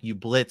again, like you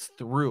blitz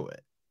through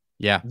it.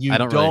 Yeah. You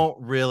don't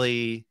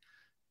really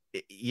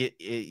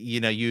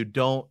you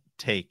don't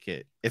take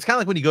it. It's kind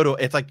of like when you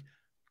it's like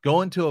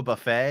going to a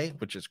buffet,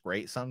 which is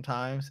great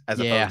sometimes, as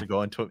opposed to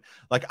going to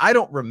like, I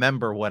don't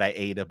remember what I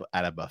ate at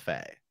a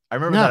buffet. I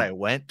remember that I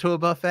went to a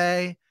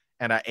buffet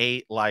and I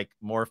ate like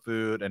more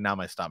food and now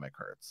my stomach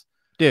hurts.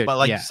 Dude, but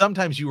like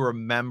sometimes you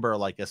remember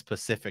like a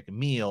specific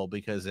meal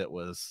because it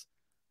was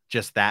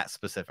just that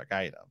specific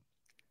item.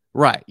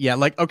 Right. Yeah.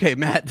 Like, okay,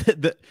 Matt,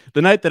 the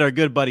night that our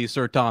good buddy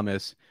Sir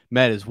Thomas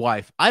met his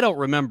wife, I don't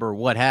remember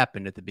what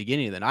happened at the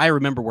beginning of that. I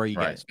remember where you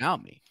guys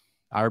found me.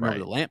 I remember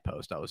the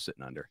lamppost I was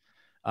sitting under.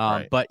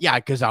 But yeah,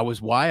 because there was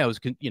a lot of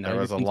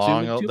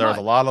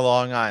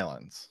Long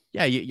Islands.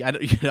 Yeah.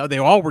 They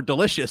all were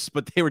delicious,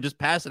 but they were just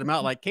passing them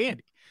out like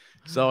candy.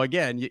 So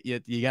again,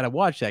 you got to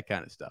watch that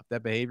kind of stuff.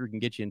 That behavior can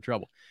get you in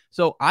trouble.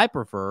 So I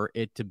prefer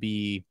it to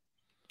be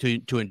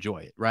to enjoy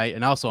it, right?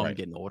 And also, I'm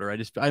getting older. I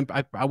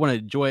want to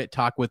enjoy it,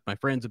 talk with my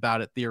friends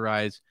about it,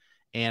 theorize,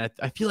 and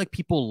I feel like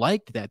people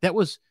liked that. That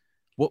was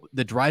what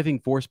the driving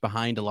force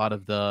behind a lot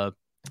of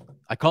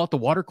I call it the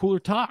water cooler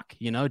talk.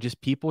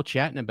 Just people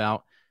chatting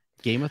about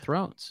Game of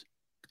Thrones,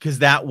 because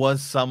that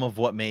was some of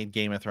what made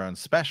Game of Thrones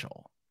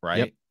special, right?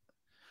 Yep.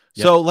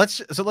 So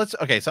let's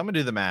okay, so I'm gonna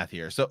do the math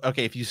here. So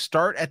okay, if you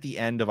start at the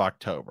end of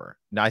October,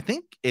 now I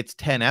think it's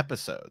 10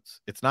 episodes.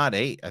 It's not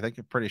 8. I think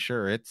I'm pretty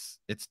sure it's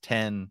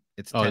 10.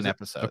 It's 10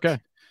 episodes. Okay.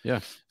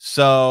 Yeah.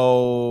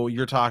 So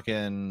you're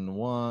talking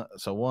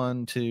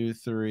 1, 2,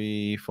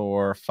 3,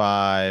 4,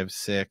 5,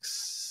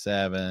 6,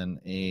 7,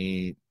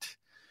 8,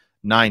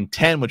 9,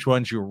 10, which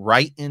runs you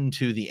right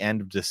into the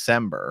end of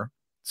December.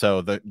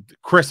 So the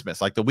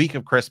Christmas, like the week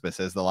of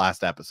Christmas, is the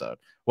last episode.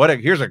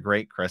 Here's a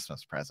great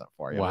Christmas present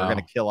for you. Wow. We're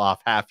going to kill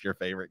off half your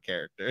favorite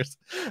characters.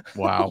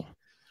 Wow.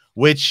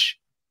 Which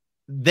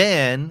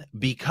then,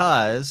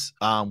 because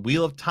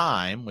Wheel of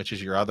Time, which is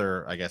your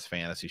other, I guess,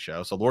 fantasy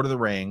show. So Lord of the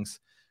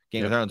Rings,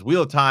 Game of Thrones,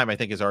 Wheel of Time, I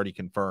think is already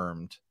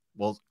confirmed.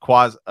 Well,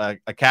 a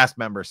cast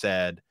member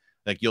said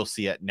like you'll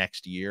see it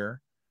next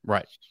year.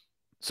 Right.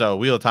 So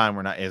Wheel of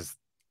Time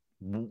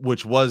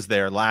which was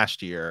there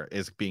last year,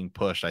 is being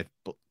pushed.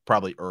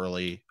 Probably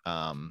early.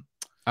 I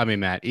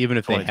mean, Matt, even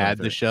if they had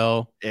the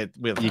show, you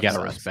got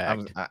to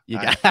respect.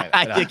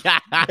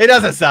 It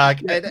doesn't suck.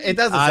 It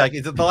doesn't suck.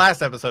 The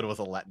last episode was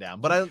a letdown,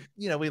 but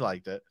we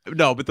liked it.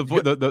 No, but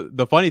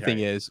the funny thing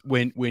is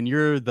when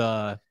you're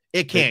the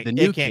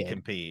new kid,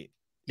 compete.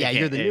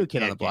 You're the new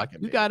kid on the block.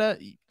 You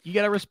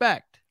gotta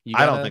respect.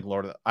 I don't think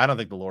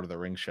the Lord of the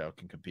Rings show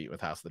can compete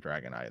with House of the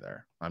Dragon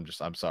either.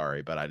 I'm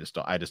sorry, but I just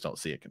don't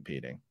see it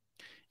competing.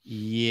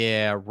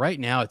 Yeah, right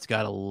now it's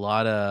got a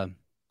lot of.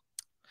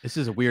 This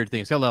is a weird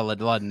thing. It's got a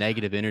lot of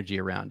negative energy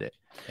around it,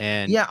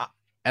 and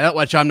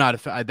which I'm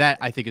not. That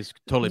I think is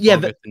totally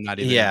bogus and not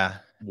even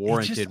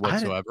warranted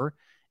whatsoever.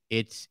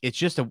 It's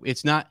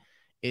not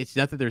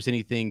that there's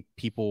anything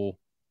people.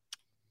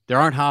 There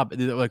aren't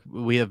hobbits. Like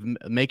we have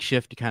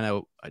makeshift kind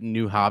of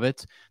new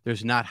hobbits.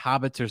 There's not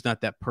hobbits. There's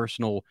not that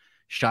personal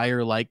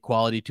Shire-like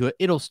quality to it.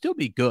 It'll still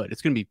be good.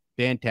 It's going to be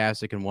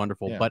fantastic and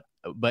wonderful, but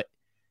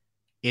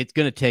it's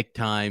going to take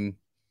time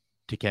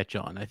to catch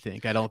on. I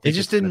think. I don't think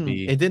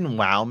it didn't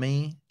wow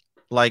me.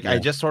 Like I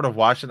just sort of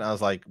watched it and I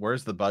was like,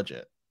 where's the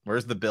budget?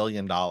 Where's the $1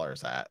 billion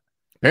at?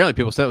 Apparently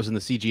people said it was in the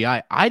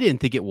CGI. I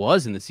didn't think it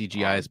was in the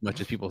CGI as much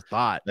as people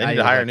thought. They need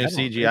to hire new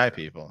CGI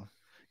people.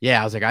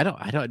 Yeah, I was like,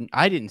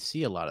 I didn't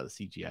see a lot of the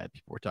CGI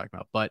people were talking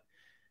about, but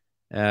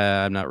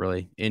I'm not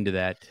really into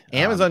that.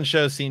 Amazon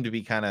shows seem to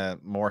be kind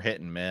of more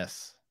hit and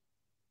miss.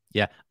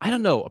 Yeah, I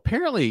don't know.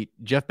 Apparently,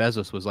 Jeff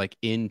Bezos was like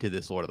into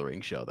this Lord of the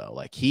Rings show, though.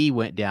 Like he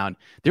went down.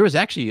 There was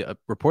actually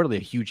reportedly a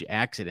huge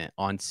accident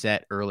on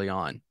set early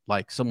on.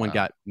 Like someone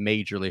got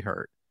majorly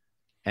hurt,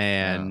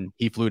 and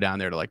he flew down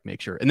there to like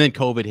make sure. And then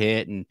COVID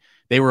hit, and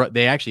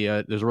they actually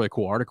there's a really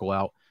cool article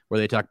out where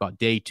they talk about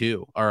day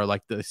 2 or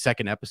like the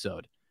second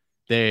episode.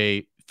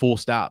 They full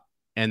stop,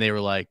 and they were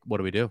like, "What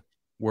do we do?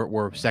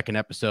 We're second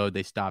episode."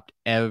 They stopped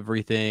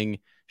everything,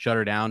 shut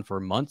her down for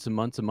months and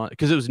months and months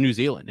because it was New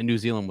Zealand, and New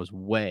Zealand was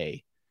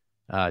way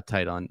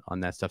tight on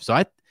that stuff. So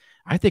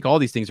I think all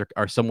these things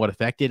are somewhat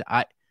affected.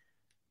 I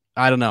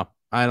don't know.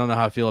 I don't know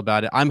how I feel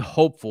about it. I'm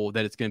hopeful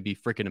that it's going to be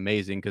freaking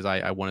amazing because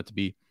I want it to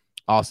be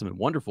awesome and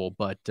wonderful.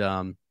 But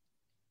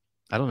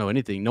I don't know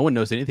anything. No one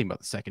knows anything about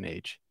the Second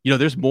Age. You know,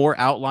 there's more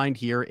outlined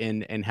here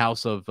in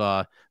House of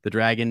the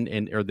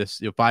Dragon or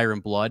this Fire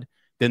and Blood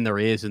than there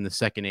is in the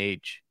Second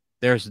Age.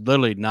 There's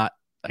literally not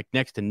like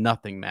next to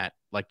nothing, Matt.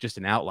 Like just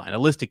an outline, a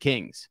list of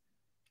kings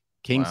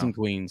and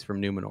queens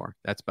from Numenor.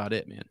 That's about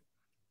it, man.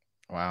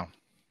 Wow.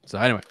 So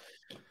anyway,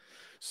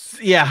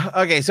 yeah.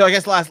 Okay. So I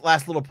guess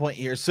last little point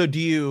here. So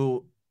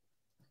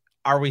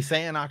are we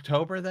saying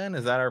October then?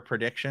 Is that our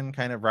prediction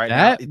kind of right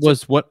now? That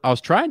was what I was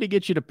trying to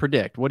get you to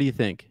predict. What do you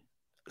think?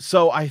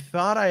 So I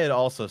thought I had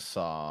also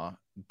saw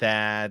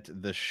that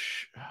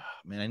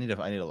man, I need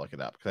to look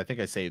it up because I think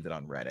I saved it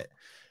on Reddit.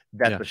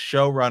 That the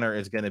showrunner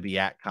is going to be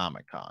at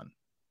Comic-Con.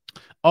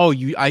 Oh,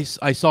 I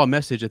saw a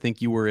message. I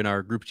think you were in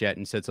our group chat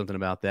and said something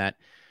about that.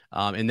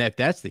 And if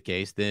that's the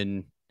case,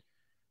 then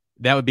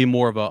that would be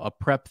more of a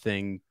prep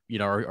thing, you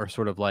know, or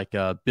sort of like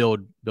a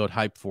build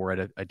hype for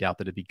it. I doubt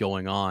that it'd be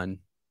going on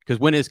because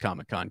when is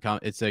Comic-Con?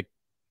 It's like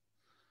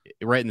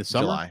right in the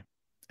summer, July,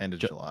 end of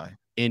July.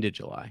 End of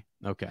July.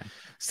 Okay.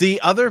 See,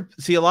 a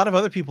lot of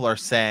other people are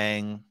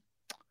saying.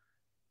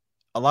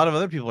 A lot of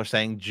other people are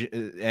saying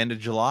end of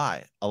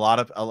July. A lot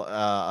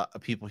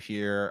of people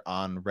here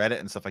on Reddit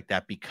and stuff like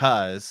that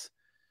because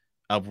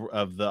of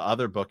the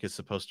other book is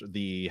supposed to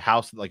the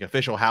house like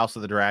official House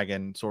of the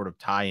Dragon sort of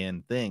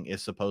tie-in thing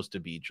is supposed to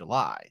be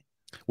July.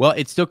 Well,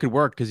 it still could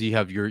work because you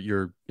have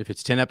your if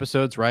it's 10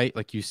 episodes, right?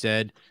 Like you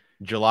said,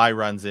 July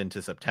runs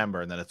into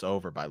September and then it's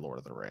over by Lord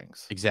of the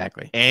Rings.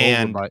 Exactly.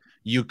 And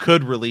you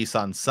could release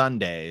on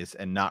Sundays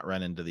and not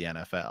run into the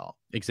NFL.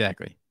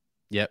 Exactly.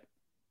 Yep.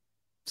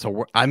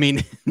 So I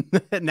mean,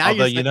 now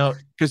you know,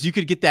 because you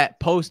could get that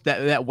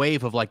that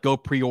wave of like go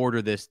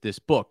pre-order this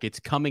book. It's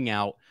coming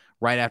out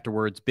right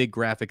afterwards, big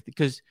graphic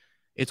because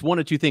it's one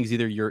of two things: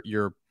 either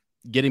you're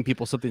getting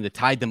people something to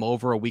tide them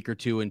over a week or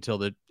two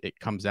until it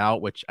comes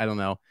out, which I don't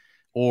know,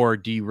 or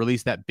do you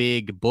release that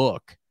big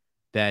book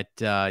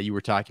that you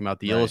were talking about,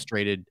 the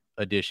illustrated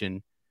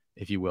edition,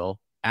 if you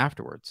will,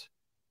 afterwards?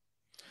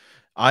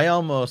 I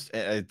almost,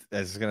 this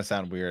is going to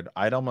sound weird,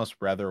 I'd almost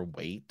rather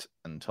wait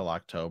until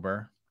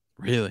October.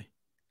 Really?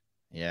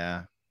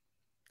 Yeah.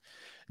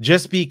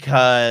 Just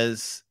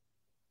because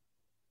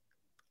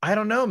I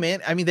don't know,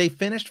 man. I mean, they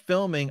finished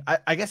filming.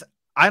 I guess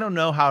I don't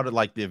know how to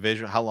like the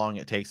visual, how long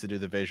it takes to do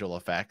the visual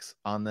effects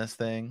on this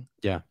thing.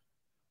 Yeah.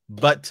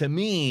 But to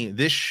me,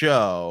 this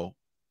show,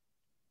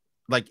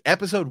 like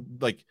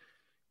episode, like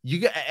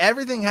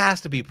everything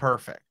has to be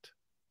perfect.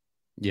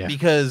 Yeah.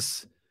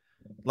 Because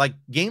like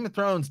Game of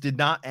Thrones did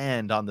not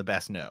end on the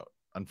best note.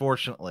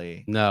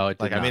 Unfortunately, no, it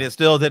did not. I mean, it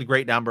still did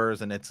great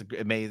numbers, and it's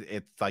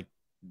like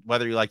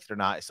whether you liked it or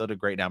not, it still did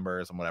great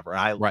numbers and whatever.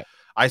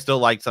 I still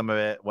liked some of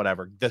it,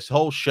 whatever. This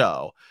whole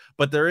show,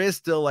 but there is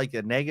still like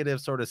a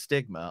negative sort of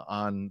stigma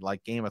on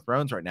like Game of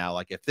Thrones right now.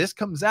 Like if this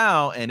comes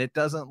out and it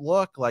doesn't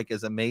look like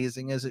as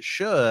amazing as it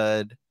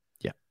should,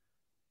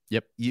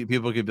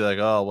 people could be like,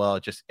 oh well,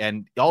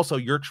 and also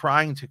you're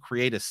trying to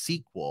create a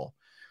sequel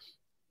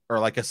or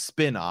like a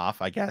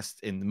spin-off, I guess,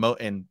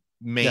 in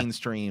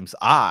mainstream's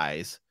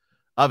eyes.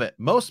 Of it,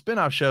 most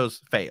spin-off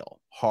shows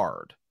fail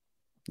hard.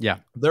 Yeah,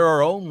 there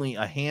are only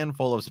a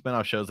handful of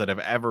spin-off shows that have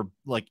ever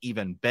like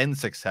even been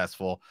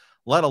successful,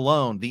 let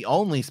alone the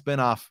only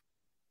spin-off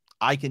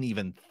I can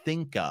even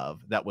think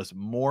of that was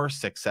more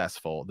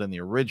successful than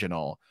the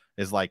original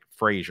is like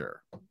Frasier,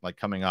 like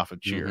coming off of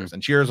Cheers.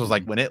 And Cheers was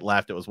like when it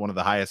left, it was one of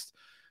the highest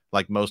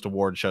like most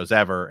award shows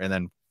ever, and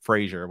then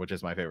Frasier, which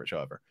is my favorite show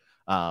ever,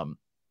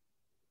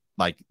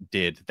 like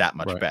did that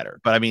much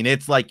better. But I mean,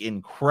 it's like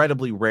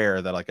incredibly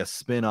rare that like a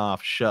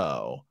spin-off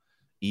show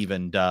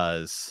even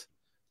does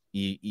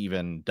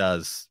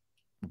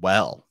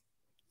well.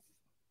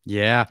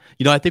 Yeah.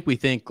 You know, I think we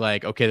think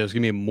like, okay, there's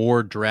going to be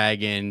more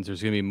dragons.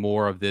 There's going to be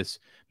more of this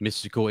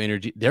mystical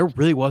energy. There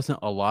really wasn't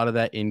a lot of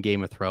that in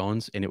Game of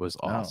Thrones, and it was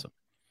awesome.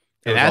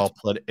 No.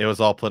 It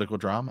was all political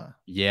drama.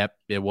 Yep,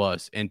 it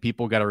was. And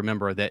people got to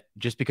remember that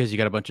just because you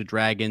got a bunch of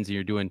dragons and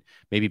you're doing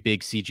maybe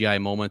big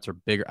CGI moments or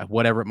bigger,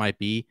 whatever it might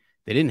be,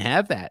 they didn't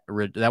have that.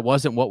 That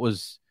wasn't what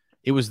was.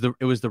 It was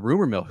the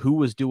rumor mill. Who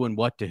was doing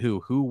what to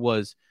who? Who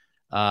was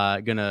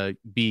gonna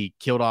be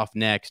killed off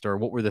next, or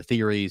what were the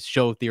theories,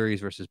 show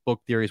theories versus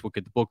book theories? What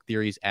could the book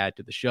theories add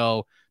to the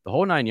show? The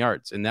whole 9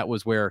 yards. And that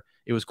was where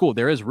it was cool.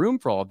 There is room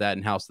for all of that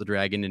in House of the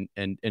Dragon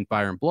and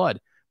Fire and Blood.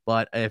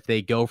 But if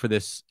they go for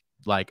this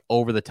like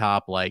over the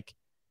top, like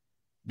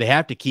they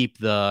have to keep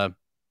the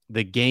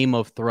Game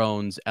of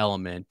Thrones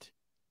element,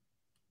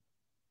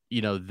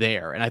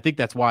 there. And I think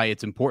that's why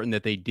it's important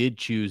that they did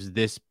choose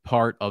this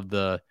part of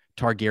the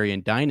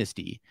Targaryen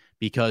dynasty,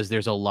 because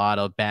there's a lot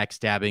of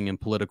backstabbing and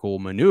political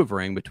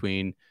maneuvering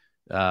between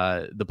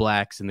the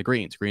blacks and the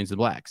greens and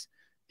blacks.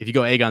 If you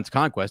go Aegon's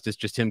Conquest, it's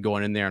just him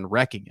going in there and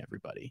wrecking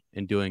everybody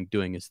and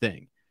doing his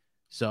thing.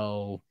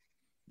 So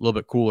a little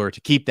bit cooler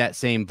to keep that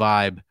same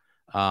vibe.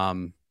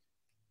 To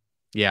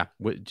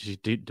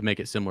make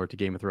it similar to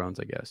Game of Thrones,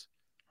 I guess.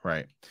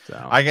 Right.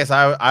 So I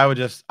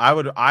guess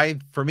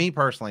for me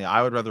personally,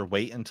 I would rather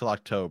wait until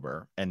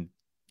October and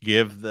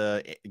give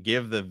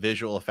the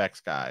visual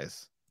effects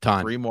guys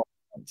time, 3 more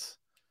months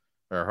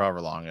or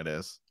however long it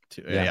is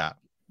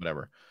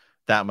whatever,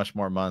 that much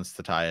more months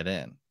to tie it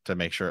in to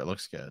make sure it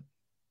looks good.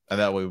 And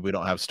that way we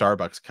don't have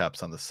Starbucks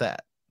cups on the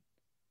set.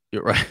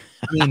 You're right.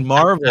 I mean,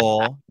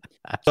 Marvel.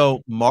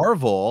 So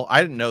Marvel,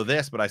 I didn't know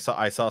this, but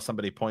I saw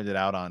somebody pointed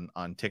out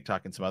on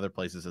TikTok and some other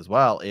places as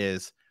well,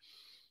 is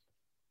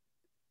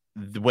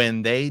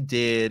when they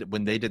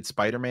did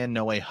Spider-Man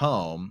No Way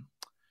Home,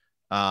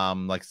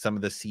 like some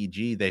of the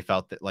CG, they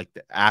felt that like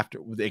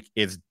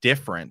it's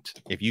different.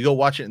 If you go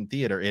watch it in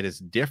theater, it is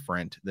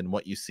different than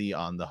what you see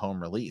on the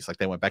home release. Like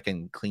they went back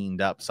and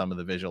cleaned up some of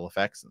the visual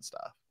effects and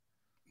stuff.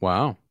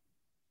 Wow.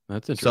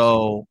 That's interesting.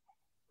 So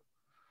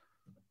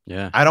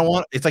yeah,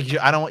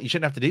 you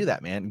shouldn't have to do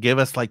that, man. Give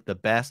us like the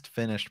best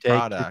finished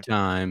product. Take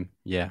time.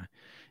 Yeah.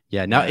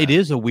 Now it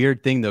is a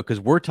weird thing though, because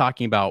we're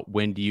talking about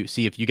when do you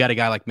see if you got a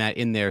guy like Matt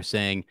in there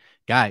saying,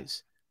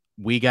 guys,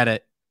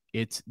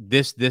 it's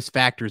this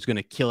factor is going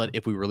to kill it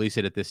if we release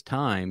it at this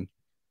time.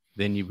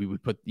 Then we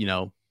would put,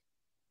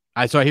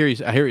 I hear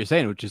what you're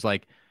saying, which is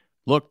like,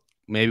 look,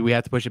 maybe we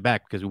have to push it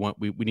back because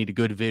we need a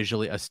good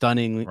visually, a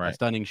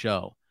stunning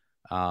show.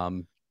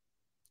 Can't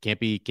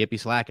be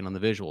slacking on the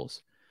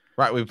visuals.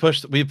 Right. We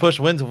pushed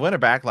Winds of Winter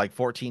back like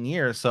 14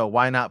 years. So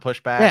why not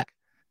push back? Yeah.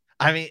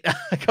 I mean,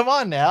 come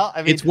on now.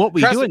 I mean, it's what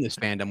we do in this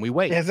fandom. We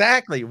wait.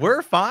 Exactly.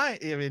 We're fine.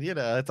 I mean,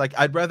 it's like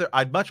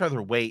I'd much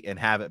rather wait and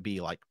have it be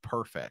like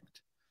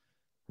perfect.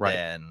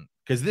 Right.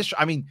 Because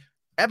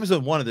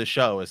episode 1 of this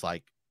show is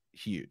like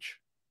huge.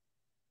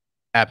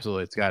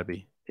 Absolutely. It's got to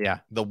be. Yeah.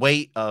 The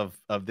weight of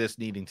this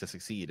needing to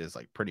succeed is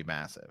like pretty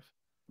massive.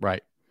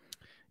 Right.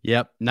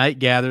 Yep. Night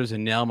gathers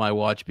and now my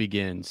watch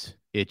begins.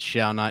 It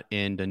shall not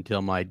end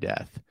until my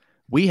death.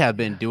 We have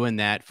been doing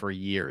that for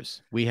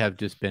years. We have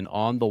just been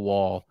on the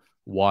wall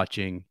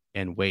watching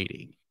and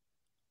waiting.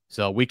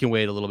 So we can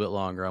wait a little bit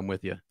longer. I'm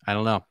with you. I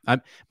don't know.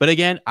 But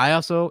again, I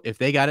also, if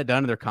they got it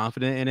done and they're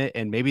confident in it,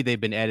 and maybe they've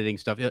been editing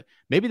stuff,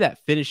 maybe that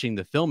finishing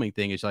the filming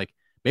thing is like,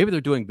 maybe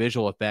they're doing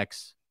visual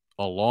effects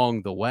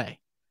along the way,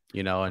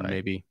 and right.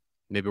 maybe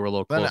we're a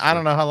little closer. I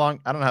don't know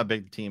how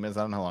big the team is.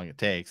 I don't know how long it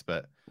takes,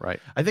 but right.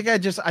 I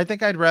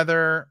think I'd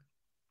rather.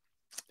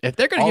 If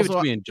they're going to give it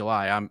to me in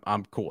July,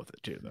 I'm cool with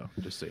it too, though.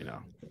 Just so you know.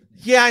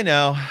 Yeah, I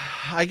know.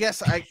 I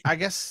guess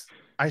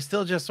I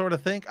still just sort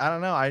of think I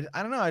don't know. I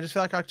don't know. I just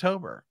feel like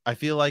October. I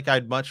feel like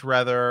I'd much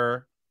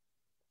rather.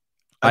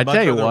 I'd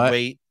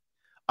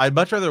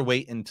much rather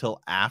wait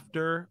until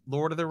after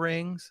Lord of the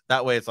Rings.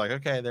 That way, it's like,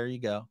 okay, there you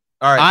go.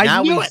 All right,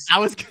 I knew it. I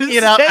was going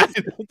to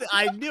say,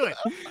 I knew it.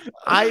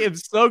 I am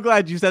so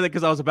glad you said that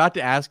because I was about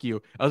to ask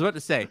you. I was about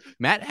to say,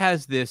 Matt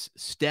has this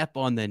step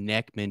on the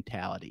neck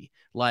mentality.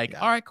 Like,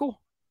 all right, cool.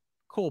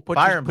 Put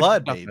Fire and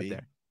Blood, baby.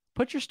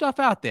 Put your stuff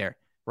out there,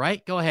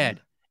 right? Go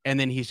ahead. And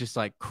then he's just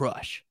like,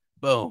 crush,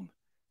 boom.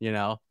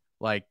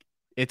 Like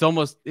it's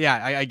almost,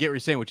 I get what you're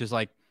saying, which is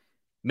like,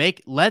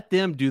 let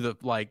them do the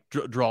like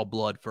draw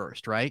blood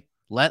first, right?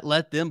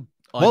 Let them.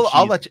 Well,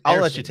 I'll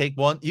let you take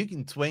one. You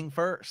can swing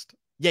first.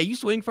 Yeah, you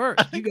swing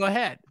first. You go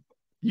ahead.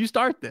 You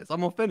start this. I'm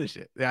gonna finish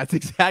it. That's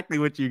exactly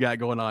what you got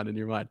going on in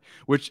your mind.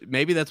 Which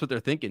maybe that's what they're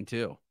thinking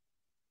too.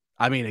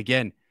 I mean,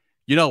 again,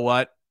 you know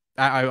what?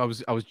 I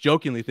was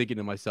jokingly thinking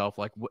to myself,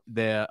 like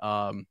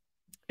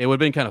it would have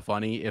been kind of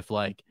funny if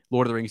like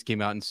Lord of the Rings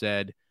came out and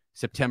said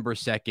September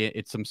 2nd,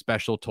 it's some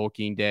special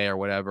Tolkien day or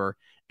whatever,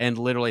 and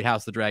literally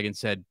House of the Dragon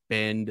said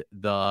bend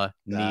the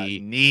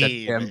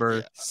knee.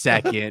 September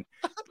 2nd,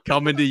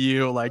 coming to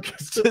you like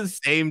it's the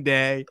same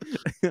day.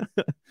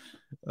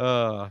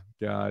 Oh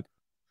God,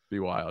 be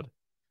wild.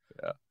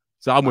 Yeah.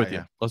 So I'm with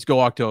you. Let's go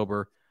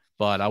October,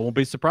 but I won't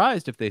be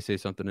surprised if they say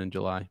something in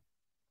July.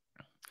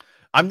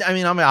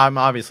 I'm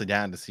obviously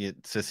down to see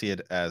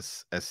it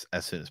as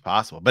soon as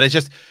possible. But it's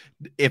just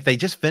if they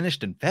just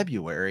finished in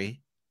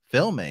February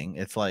filming,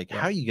 it's like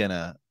how are you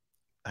gonna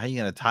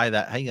tie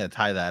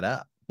that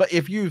up? But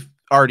if you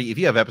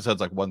have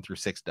episodes like 1 through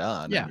 6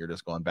 done, and you're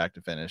just going back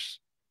to finish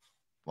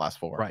the last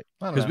 4, right?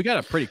 Because we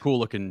got a pretty cool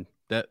looking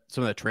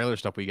some of that trailer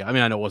stuff we got. I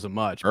mean, I know it wasn't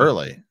much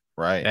early,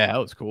 right? Yeah, that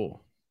was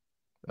cool.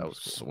 That was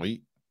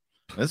sweet.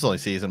 This is only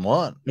season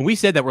 1, and we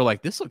said that we're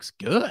like, this looks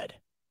good.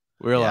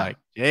 We're Yeah. like,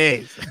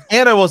 jeez.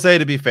 And I will say,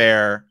 to be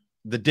fair,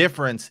 the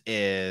difference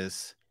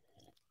is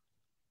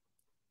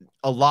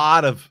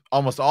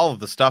almost all of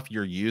the stuff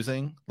you're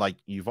using, like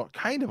you've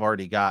kind of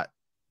already got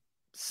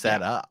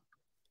set up,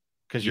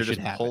 because you're You should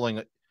just have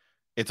pulling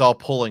it's all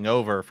pulling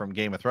over from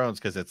Game of Thrones,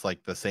 because it's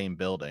like the same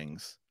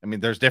buildings. I mean,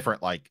 there's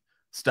different like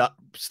stuff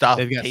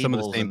They've got some of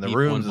the tables same in the people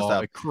rooms and involved,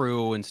 stuff, like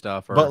crew and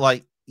stuff. Or, but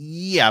like,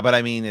 yeah, but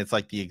I mean, it's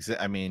like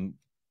I mean,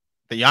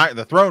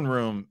 the throne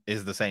room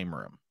is the same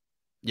room.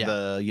 yeah,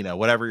 The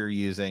whatever you're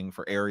using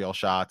for aerial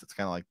shots, it's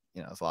kind of like,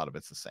 it's a lot of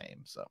it's the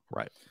same. So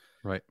right.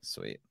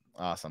 sweet.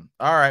 Awesome.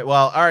 All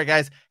right,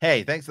 guys.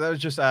 Hey, thanks. That was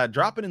just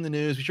dropping in the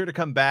news. Be sure to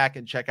come back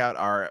and check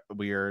out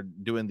we're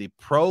doing the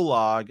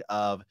prologue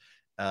of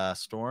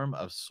Storm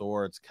of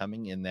Swords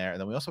coming in there. And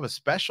then we also have a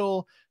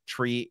special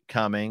treat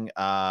coming.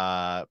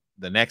 The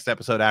next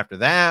episode after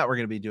that, we're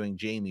going to be doing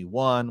Jaime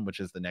 1, which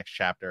is the next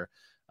chapter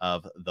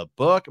of the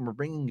book. And we're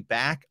bringing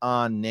back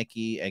on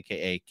Nikki,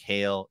 aka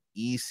Kale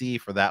EC,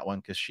 for that one,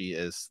 because she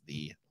is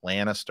the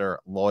Lannister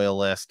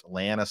loyalist,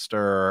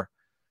 Lannister,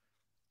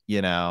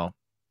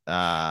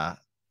 Connoisseur.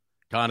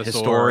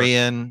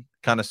 historian,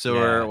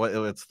 connoisseur.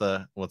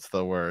 Yeah. What's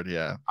the word?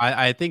 Yeah,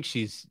 I think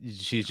she's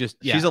just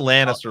she's a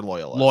Lannister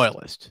loyalist.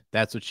 Loyalist.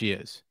 That's what she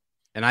is.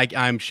 And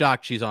I'm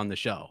shocked she's on the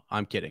show.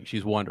 I'm kidding.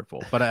 She's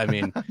wonderful. But I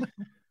mean,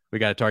 we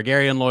got a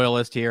Targaryen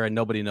loyalist here, and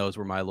nobody knows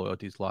where my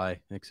loyalties lie,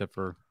 except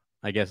for,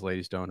 I guess,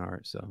 Lady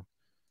Stoneheart. So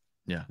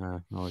yeah, I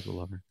always will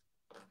love her.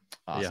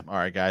 Awesome. Yeah. All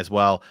right, guys.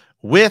 Well,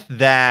 with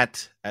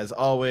that, as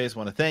always,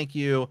 want to thank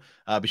you.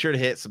 Be sure to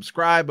hit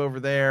subscribe over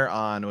there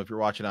if you're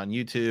watching on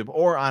YouTube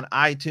or on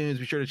iTunes.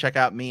 Be sure to check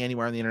out me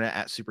anywhere on the internet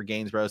at Super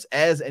Games Bros,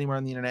 as anywhere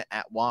on the internet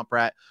at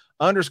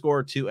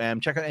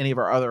Womprat_2M. Check out any of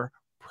our other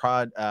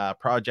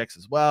projects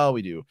as well.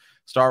 We do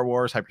Star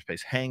Wars,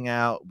 Hyperspace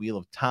Hangout, Wheel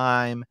of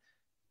Time,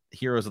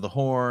 Heroes of the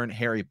Horn,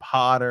 Harry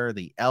Potter,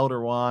 The Elder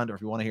Wand, or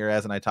if you want to hear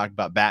Ez and I talk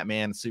about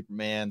Batman,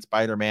 Superman,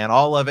 Spider-Man,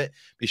 all of it,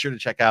 be sure to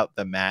check out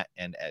the Matt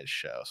and Ez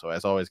show. So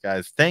as always,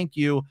 guys, thank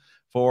you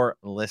for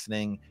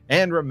listening,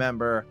 and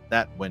remember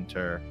that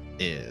winter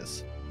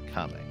is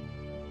coming.